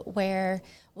room where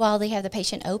while they have the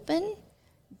patient open,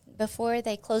 before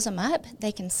they close them up,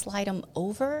 they can slide them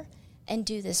over and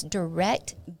do this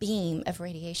direct beam of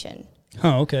radiation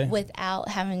Oh, okay. without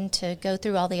having to go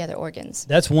through all the other organs.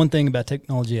 That's one thing about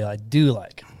technology I do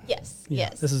like. Yes, Yeah,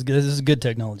 yes. This is good. This is good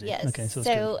technology. Yes. Okay. So, it's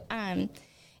good.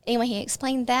 Anyway, he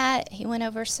explained that. He went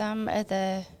over some of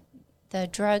the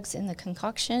drugs in the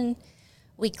concoction.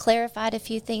 We clarified a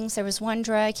few things. There was one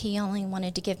drug he only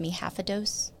wanted to give me half a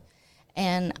dose.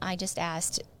 And I just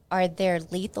asked, are there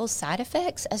lethal side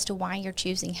effects as to why you're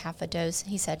choosing half a dose?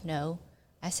 He said, no.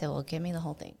 I said, well, give me the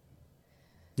whole thing.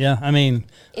 Yeah. I mean,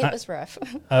 It was rough.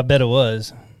 I bet it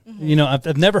was. Mm-hmm. You know,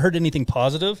 I've never heard anything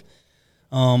positive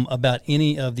about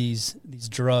any of these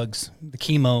drugs, the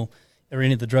chemo, or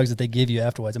any of the drugs that they give you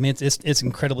afterwards. I mean, it's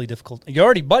incredibly difficult.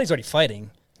 Body's already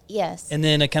fighting. Yes. And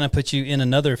then it kind of puts you in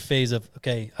another phase of,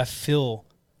 okay, I feel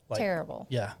like terrible.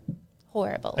 Yeah.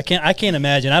 Horrible. I can't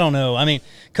imagine. I don't know. I mean,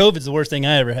 COVID's the worst thing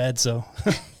I ever had, so.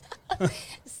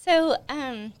 So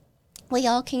we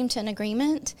all came to an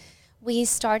agreement. We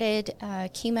started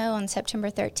chemo on September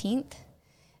 13th,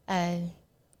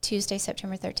 Tuesday,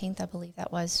 September 13th, I believe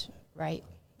that was right.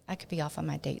 I could be off on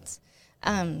my dates.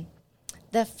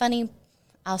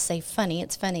 I'll say funny,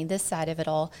 it's funny, this side of it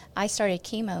all. I started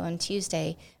chemo on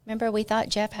Tuesday. Remember, we thought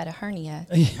Jeff had a hernia.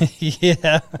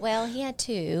 Yeah. Well, he had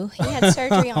 2. He had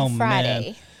surgery on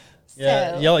Friday.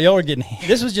 Yeah, So, y'all were getting,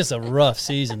 this was just a rough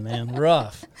season, man,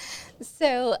 rough.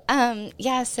 So,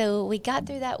 so we got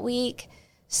through that week,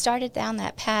 started down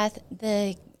that path.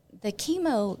 The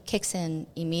chemo kicks in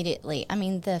immediately. I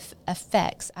mean, the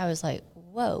effects, I was like,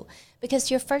 whoa.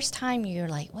 Because your first time, you're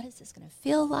like, what is this going to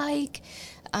feel like?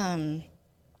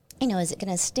 Is it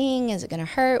going to sting? Is it going to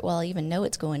hurt? Well, I even know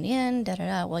it's going in,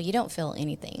 da-da-da. Well, you don't feel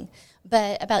anything.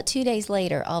 But about 2 days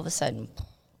later, all of a sudden,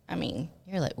 I mean,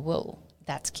 you're like, whoa,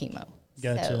 that's chemo.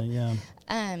 Gotcha, So,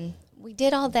 yeah. we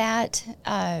did all that.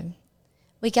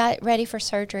 We got ready for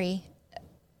surgery.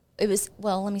 It was,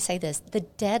 well, let me say this, the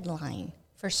deadline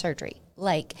for surgery.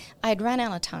 Like, I'd run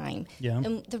out of time. Yeah.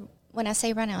 And when I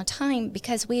say run out of time,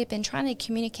 because we had been trying to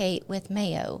communicate with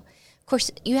Mayo. Of course,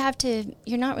 you're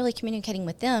not really communicating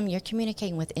with them, you're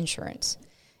communicating with insurance.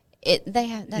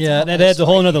 That adds a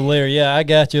whole other layer. Yeah, I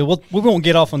got you. We won't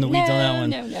get off on the weeds on that one.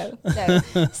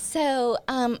 No. So,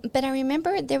 but I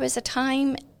remember there was a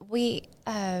time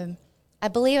I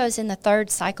believe I was in the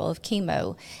 3rd cycle of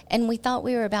chemo, and we thought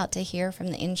we were about to hear from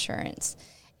the insurance.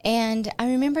 And I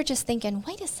remember just thinking,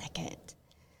 wait a second.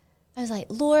 I was like,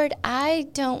 Lord, I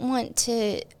don't want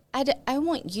to, I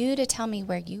want you to tell me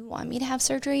where you want me to have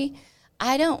surgery.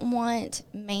 I don't want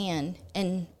man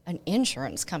and an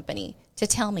insurance company to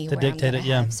tell me where I'm going to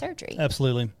have surgery.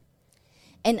 Absolutely.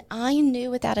 And I knew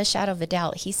without a shadow of a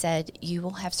doubt, he said, you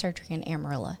will have surgery in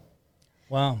Amarillo.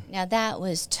 Wow. Now, that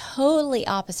was totally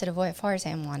opposite of what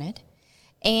Farzan wanted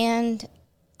and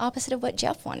opposite of what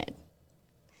Jeff wanted.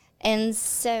 And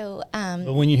so...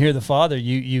 but when you hear the Father,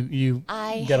 you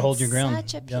got to hold your ground.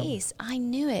 Such a peace. Yep. I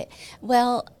knew it.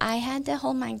 Well, I had to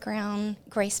hold my ground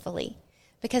gracefully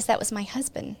because that was my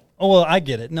husband. Oh, well, I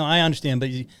get it. No, I understand. But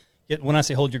when I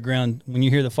say hold your ground, when you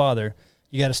hear the Father,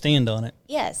 you got to stand on it.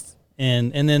 Yes.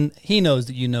 And then he knows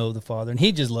that you know the Father, and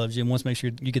he just loves you and wants to make sure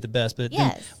you get the best. But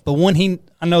yes. But when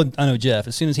I know Jeff,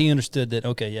 as soon as he understood that,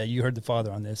 okay, yeah, you heard the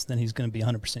Father on this, then he's going to be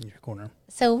 100% in your corner.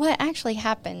 So what actually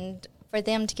happened for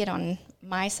them to get on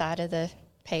my side of the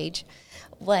page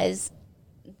was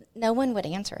no one would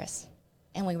answer us,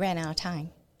 and we ran out of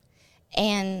time.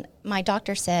 And my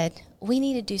doctor said, we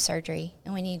need to do surgery,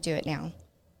 and we need to do it now.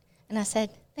 And I said,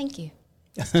 thank you.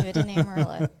 Let's do it in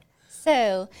Amarillo.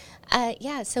 So,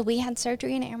 so we had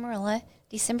surgery in Amarillo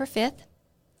December 5th.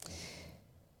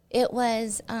 It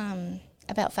was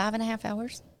about 5.5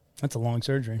 hours. That's a long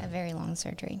surgery. A very long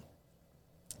surgery.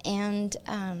 And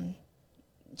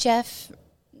Jeff's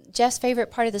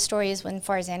favorite part of the story is when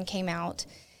Farzan came out,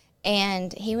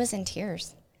 and he was in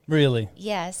tears. Really?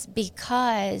 Yes,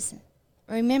 because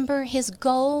remember, his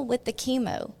goal with the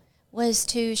chemo was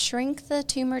to shrink the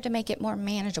tumor to make it more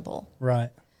manageable. Right.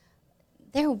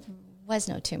 There was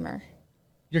no tumor.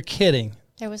 You're kidding.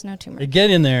 There was no tumor. You get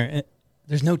in there,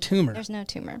 there's no tumor. There's no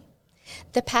tumor.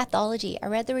 The pathology, I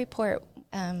read the report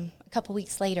a couple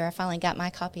weeks later. I finally got my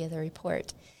copy of the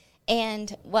report.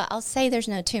 And, well, I'll say there's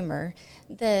no tumor.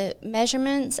 The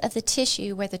measurements of the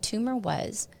tissue where the tumor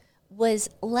was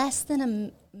less than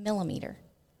a millimeter.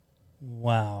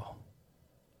 Wow.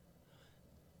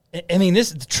 I mean,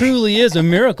 this truly is a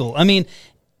miracle. I mean,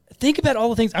 think about all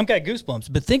the things. I've got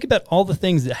goosebumps, but think about all the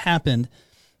things that happened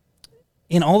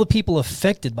and all the people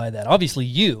affected by that. Obviously,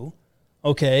 you,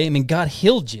 okay? I mean, God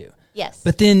healed you. Yes.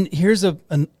 But then here's a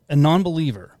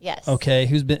non-believer. Yes.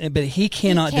 Okay, but he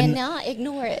cannot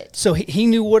ignore it. So he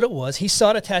knew what it was. He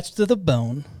saw it attached to the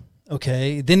bone.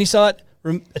 Okay. Then he saw it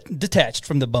detached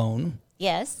from the bone.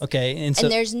 Yes. Okay. And so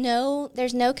there's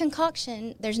no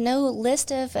concoction. There's no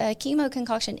list of chemo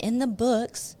concoction in the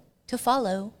books to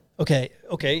follow. Okay.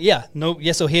 Yeah. No.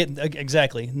 Yeah. So he had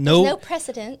exactly There's no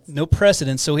precedent. No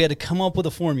precedent. So he had to come up with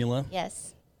a formula.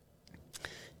 Yes.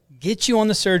 Get you on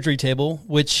the surgery table,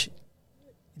 which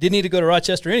didn't need to go to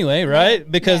Rochester anyway, right?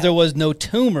 Because there was no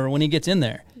tumor when he gets in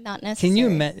there. Not necessary. Can you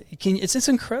imagine? It's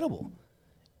incredible.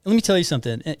 Let me tell you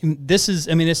something. This is,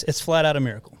 I mean, it's flat out a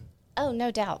miracle. Oh,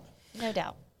 no doubt. No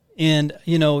doubt. And,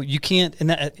 you can't, and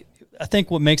that, I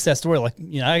think what makes that story, like,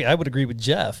 I would agree with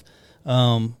Jeff.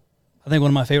 I think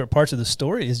one of my favorite parts of the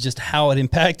story is just how it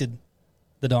impacted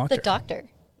the doctor. The doctor.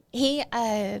 He,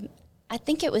 I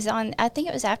think it was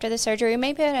after the surgery,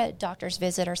 maybe at a doctor's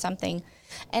visit or something.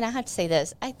 And I have to say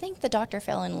this, I think the doctor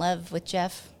fell in love with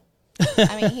Jeff.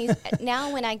 I mean,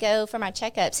 now when I go for my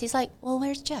checkups, he's like, well,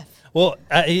 where's Jeff? Well,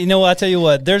 I tell you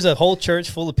what, there's a whole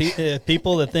church full of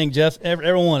people that think Jeff,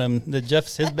 every one of them, that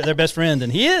Jeff's their best friend,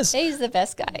 and he is. He's the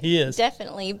best guy. He is.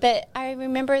 Definitely. But I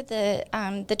remember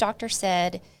the doctor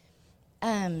said,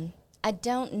 I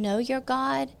don't know your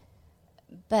God,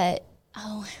 but,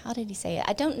 how did he say it?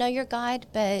 I don't know your God,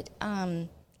 but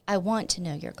I want to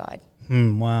know your God.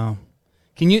 Wow.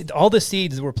 All the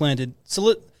seeds that were planted,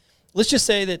 so let's just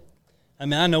say that, I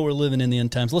mean, I know we're living in the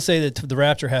end times. Let's say that the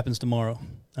rapture happens tomorrow.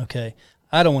 Okay.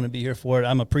 I don't want to be here for it.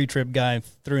 I'm a pre-trib guy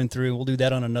through and through. We'll do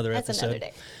that on another episode. That's another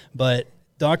day. But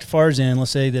Dr. Farzan, let's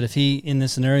say that if he, in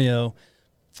this scenario,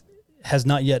 has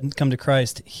not yet come to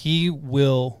Christ,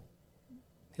 he'll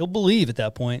believe at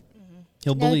that point. Mm-hmm.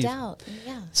 He'll believe. No doubt.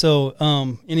 Yeah.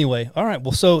 So, anyway, all right.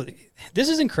 Well, so this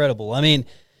is incredible. I mean,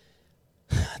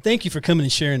 thank you for coming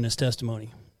and sharing this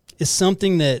testimony. It's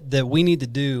something that we need to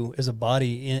do as a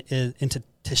body and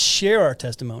to share our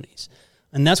testimonies.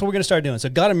 And that's what we're going to start doing. So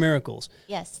God of Miracles.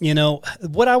 Yes.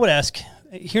 What I would ask,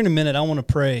 here in a minute, I want to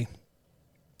pray.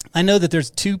 I know that there's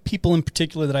two people in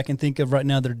particular that I can think of right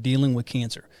now that are dealing with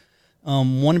cancer.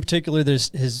 One in particular,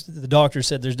 the doctor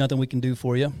said there's nothing we can do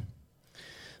for you.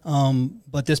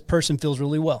 But this person feels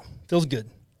really well, feels good.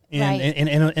 And, right.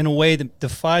 and in a way that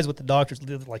defies what the doctors,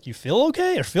 like, you feel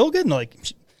okay or feel good? And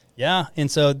like, yeah. And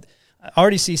so I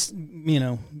already see,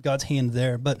 God's hand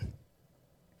there. But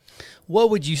what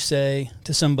would you say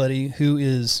to somebody who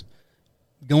is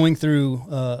going through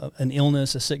an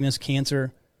illness, a sickness,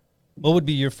 cancer? What would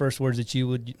be your first words that you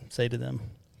would say to them?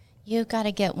 You've got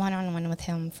to get one-on-one with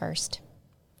him first.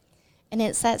 And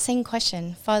it's that same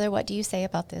question, Father, what do you say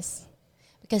about this?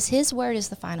 Because his word is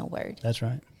the final word. That's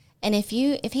right. And if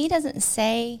he doesn't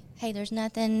say, hey, there's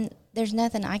nothing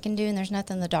I can do and there's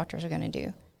nothing the doctors are going to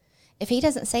do. If he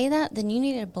doesn't say that, then you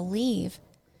need to believe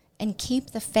and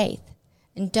keep the faith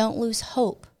and don't lose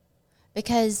hope,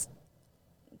 because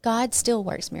God still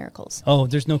works miracles. Oh,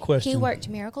 there's no question. He worked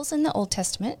miracles in the Old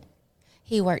Testament.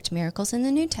 He worked miracles in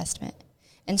the New Testament.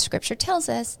 And Scripture tells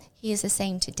us he is the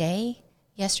same today,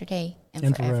 yesterday,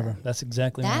 and forever. That's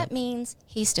exactly right. That means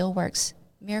he still works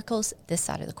miracles this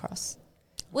side of the cross,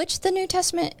 which the New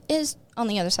Testament is on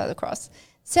the other side of the cross.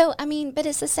 So, but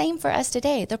it's the same for us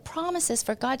today. The promises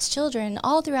for God's children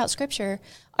all throughout Scripture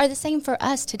are the same for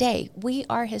us today. We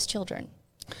are his children.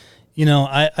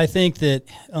 I think that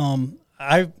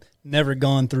I've never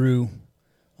gone through,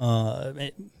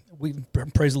 we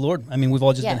praise the Lord. I mean, we've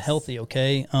all just been Yes. healthy,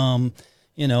 okay?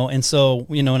 And so,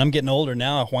 and I'm getting older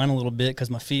now. I whine a little bit because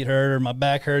my feet hurt or my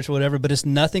back hurts or whatever, but it's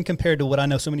nothing compared to what I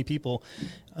know so many people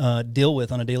deal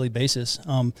with on a daily basis.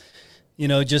 I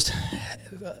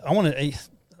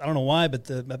don't know why, but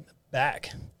the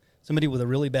back, somebody with a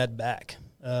really bad back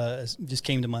just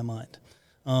came to my mind.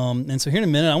 And so here in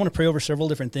a minute, I want to pray over several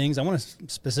different things. I want to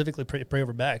specifically pray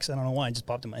over backs. I don't know why, it just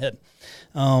popped in my head.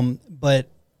 But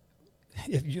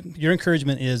if your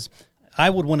encouragement is, I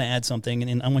would want to add something,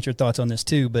 and I want your thoughts on this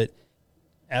too, but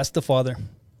ask the Father.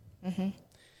 Mm-hmm.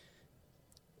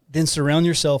 Then surround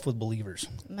yourself with believers.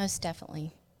 Most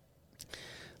definitely.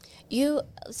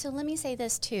 So let me say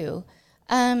this too.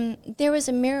 There was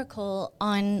a miracle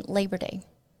on Labor Day.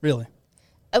 Really?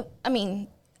 Oh, I mean,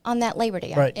 on that Labor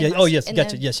Day. Right. Yeah. Oh, yes.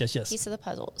 Gotcha. Yes. Piece of the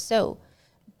puzzle. So,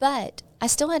 but I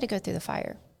still had to go through the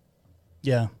fire.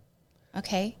 Yeah.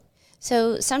 Okay.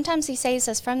 So sometimes he saves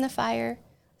us from the fire.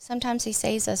 Sometimes he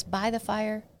saves us by the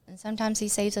fire. And sometimes he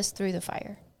saves us through the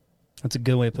fire. That's a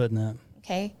good way of putting that.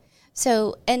 Okay.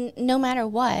 So, and no matter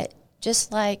what,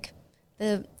 just like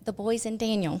the boys in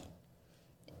Daniel,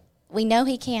 we know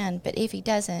he can, but if he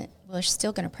doesn't, we're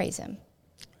still going to praise him.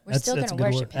 We're still going to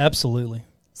worship him. Absolutely.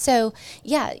 So,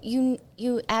 yeah, you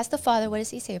ask the Father, what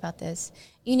does he say about this?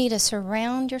 You need to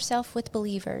surround yourself with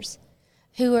believers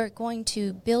who are going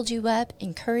to build you up,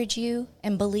 encourage you,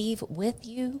 and believe with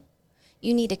you.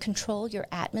 You need to control your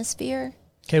atmosphere.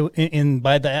 Okay, and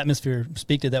by the atmosphere,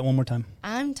 speak to that one more time.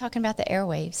 I'm talking about the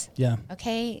airwaves. Yeah.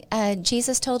 Okay,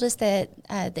 Jesus told us that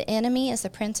the enemy is the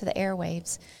prince of the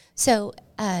airwaves. So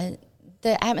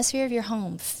the atmosphere of your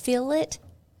home, fill it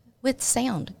with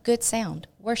sound, good sound,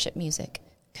 worship music.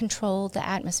 Control the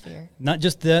atmosphere. Not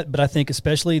just that, but I think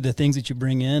especially the things that you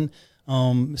bring in,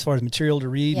 as far as material to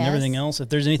read and everything else. If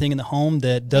there's anything in the home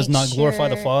that does not glorify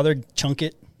the Father, chunk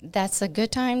it. That's a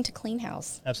good time to clean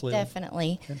house. Absolutely.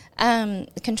 Definitely. Okay.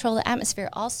 Control the atmosphere.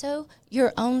 Also,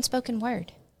 your own spoken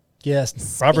word.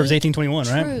 Yes. Proverbs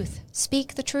 18:21, right? Truth.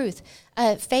 Speak the truth.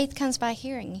 Faith comes by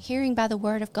hearing, hearing by the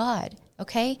word of God.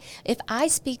 Okay? If I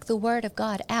speak the word of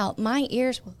God out, my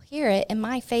ears will hear it and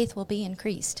my faith will be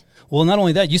increased. Well, not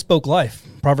only that, you spoke life.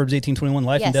 Proverbs 18:21,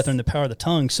 life and death are in the power of the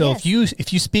tongue. So if you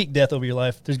speak death over your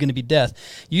life, there's going to be death.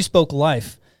 You spoke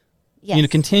life. Yes.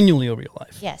 Continually over your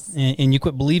life. Yes. And you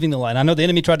quit believing the lie. And I know the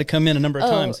enemy tried to come in a number of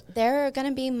times. There are going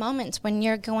to be moments when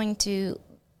you're going to,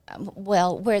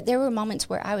 where there were moments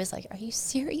where I was like, are you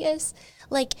serious?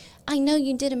 Like, I know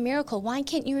you did a miracle. Why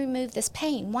can't you remove this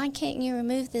pain? Why can't you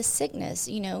remove this sickness?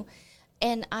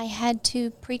 And I had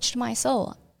to preach to my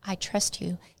soul. I trust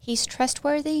you. He's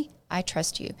trustworthy. I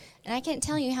trust you. And I can't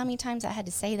tell you how many times I had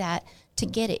to say that to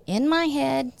get it in my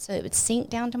head so it would sink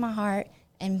down to my heart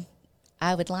and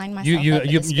I would line myself up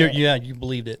with the Spirit. You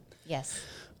believed it. Yes.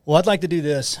 Well, I'd like to do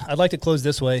this. I'd like to close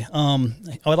this way. I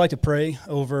would like to pray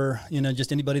over,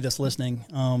 just anybody that's listening.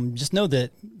 Just know that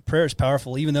prayer is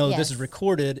powerful, even though this is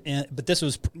recorded, but this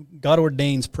was God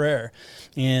ordains prayer.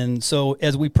 And so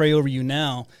as we pray over you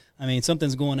now, I mean,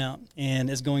 something's going out and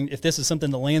it's going, if this is something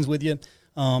that lands with you,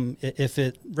 if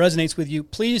it resonates with you,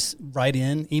 please write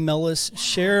in, email us,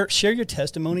 share your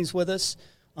testimonies with us.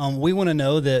 We want to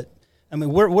know that, I mean,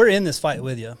 we're in this fight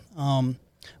with you.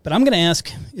 But I'm going to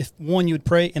ask if, one, you would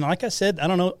pray. And like I said, I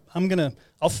don't know,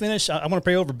 I'll finish. I want to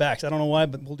pray over backs. I don't know why,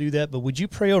 but we'll do that. But would you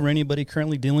pray over anybody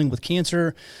currently dealing with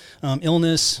cancer,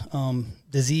 illness,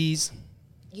 disease?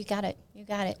 You got it.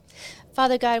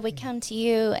 Father God, we come to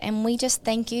you and we just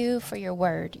thank you for your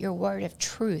word of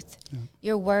truth,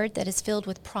 your word that is filled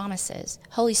with promises.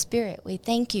 Holy Spirit, we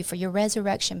thank you for your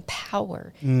resurrection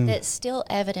power that's still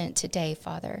evident today,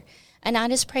 Father. And I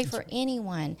just pray for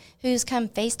anyone who's come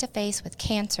face to face with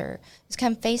cancer, who's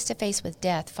come face to face with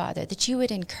death, Father, that you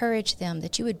would encourage them,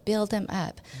 that you would build them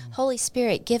up. Holy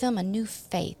Spirit, give them a new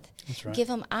faith. That's right. Give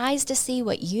them eyes to see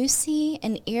what you see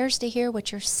and ears to hear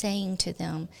what you're saying to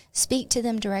them. Speak to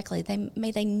them directly. May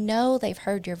they know they've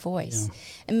heard your voice. Yeah.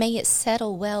 And may it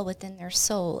settle well within their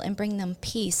soul and bring them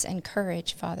peace and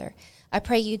courage, Father. I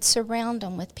pray you'd surround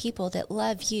them with people that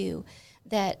love you,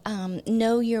 that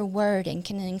know your word and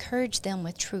can encourage them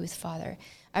with truth, Father.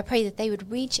 I pray that they would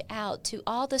reach out to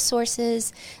all the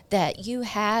sources that you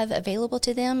have available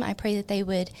to them. I pray that they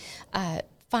would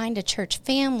find a church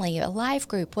family, a life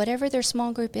group, whatever their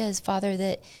small group is, Father,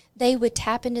 that they would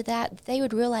tap into that. They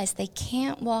would realize they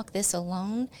can't walk this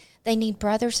alone. They need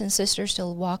brothers and sisters to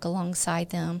walk alongside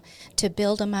them, to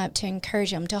build them up, to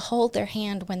encourage them, to hold their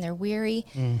hand when they're weary,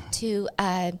 to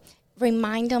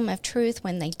remind them of truth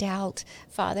when they doubt.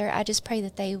 Father, I just pray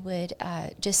that they would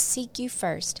just seek you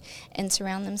first and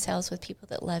surround themselves with people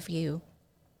that love you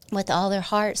with all their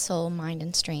heart, soul, mind,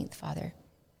 and strength, Father.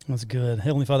 That's good.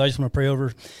 Heavenly Father, I just want to pray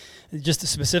over just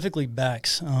specifically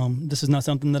backs. This is not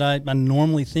something that I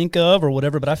normally think of or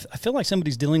whatever, but I feel like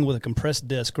somebody's dealing with a compressed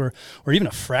disc or even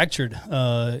a fractured,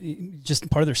 just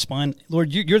part of their spine.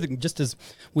 Lord, you're just as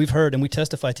we've heard and we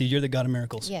testify to you, you're the God of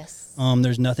miracles. Yes.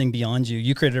 There's nothing beyond you.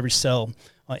 You created every cell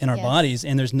in our bodies,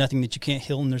 and there's nothing that you can't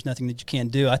heal, and there's nothing that you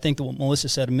can't do. I think that what Melissa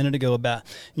said a minute ago about,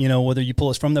 whether you pull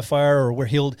us from the fire or we're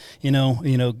healed,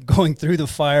 going through the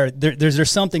fire, there's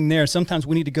something there. Sometimes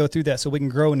we need to go through that so we can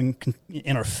grow in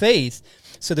our faith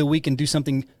so that we can do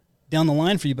something down the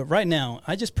line for you. But right now,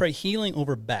 I just pray healing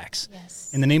over backs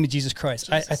in the name of Jesus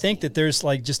Christ. I think that there's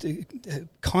like just a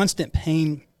constant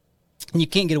pain and you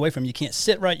can't get away from it. You can't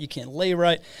sit right. You can't lay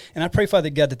right. And I pray, Father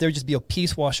God, that there just be a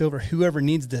peace wash over whoever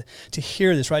needs to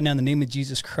hear this right now in the name of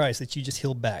Jesus Christ, that you just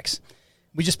heal backs.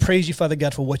 We just praise you, Father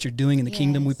God, for what you're doing in the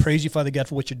kingdom. We praise you, Father God,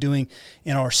 for what you're doing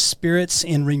in our spirits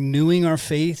and renewing our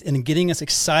faith and getting us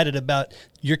excited about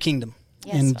your kingdom.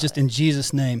 And just in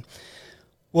Jesus' name.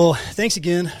 Well, thanks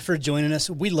again for joining us.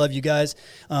 We love you guys.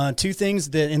 Two things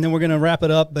and then we're going to wrap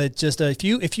it up. But just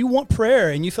if you want prayer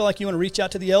and you feel like you want to reach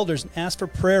out to the elders and ask for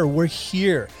prayer, we're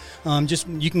here.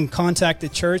 You can contact the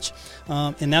church,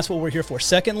 and that's what we're here for.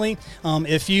 Secondly,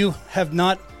 if you have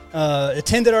not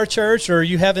attended our church or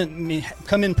you haven't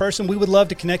come in person, we would love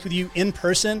to connect with you in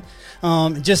person.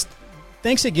 Just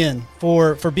thanks again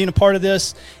for being a part of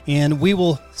this, and we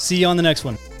will see you on the next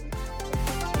one.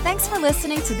 Thanks for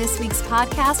listening to this week's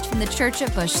podcast from the Church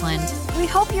at Bushland. We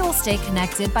hope you will stay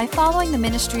connected by following the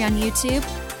ministry on YouTube,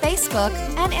 Facebook,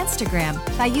 and Instagram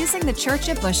by using the Church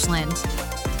at Bushland.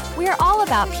 We are all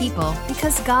about people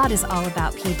because God is all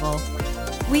about people.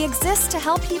 We exist to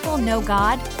help people know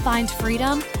God, find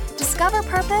freedom, discover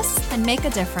purpose, and make a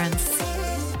difference.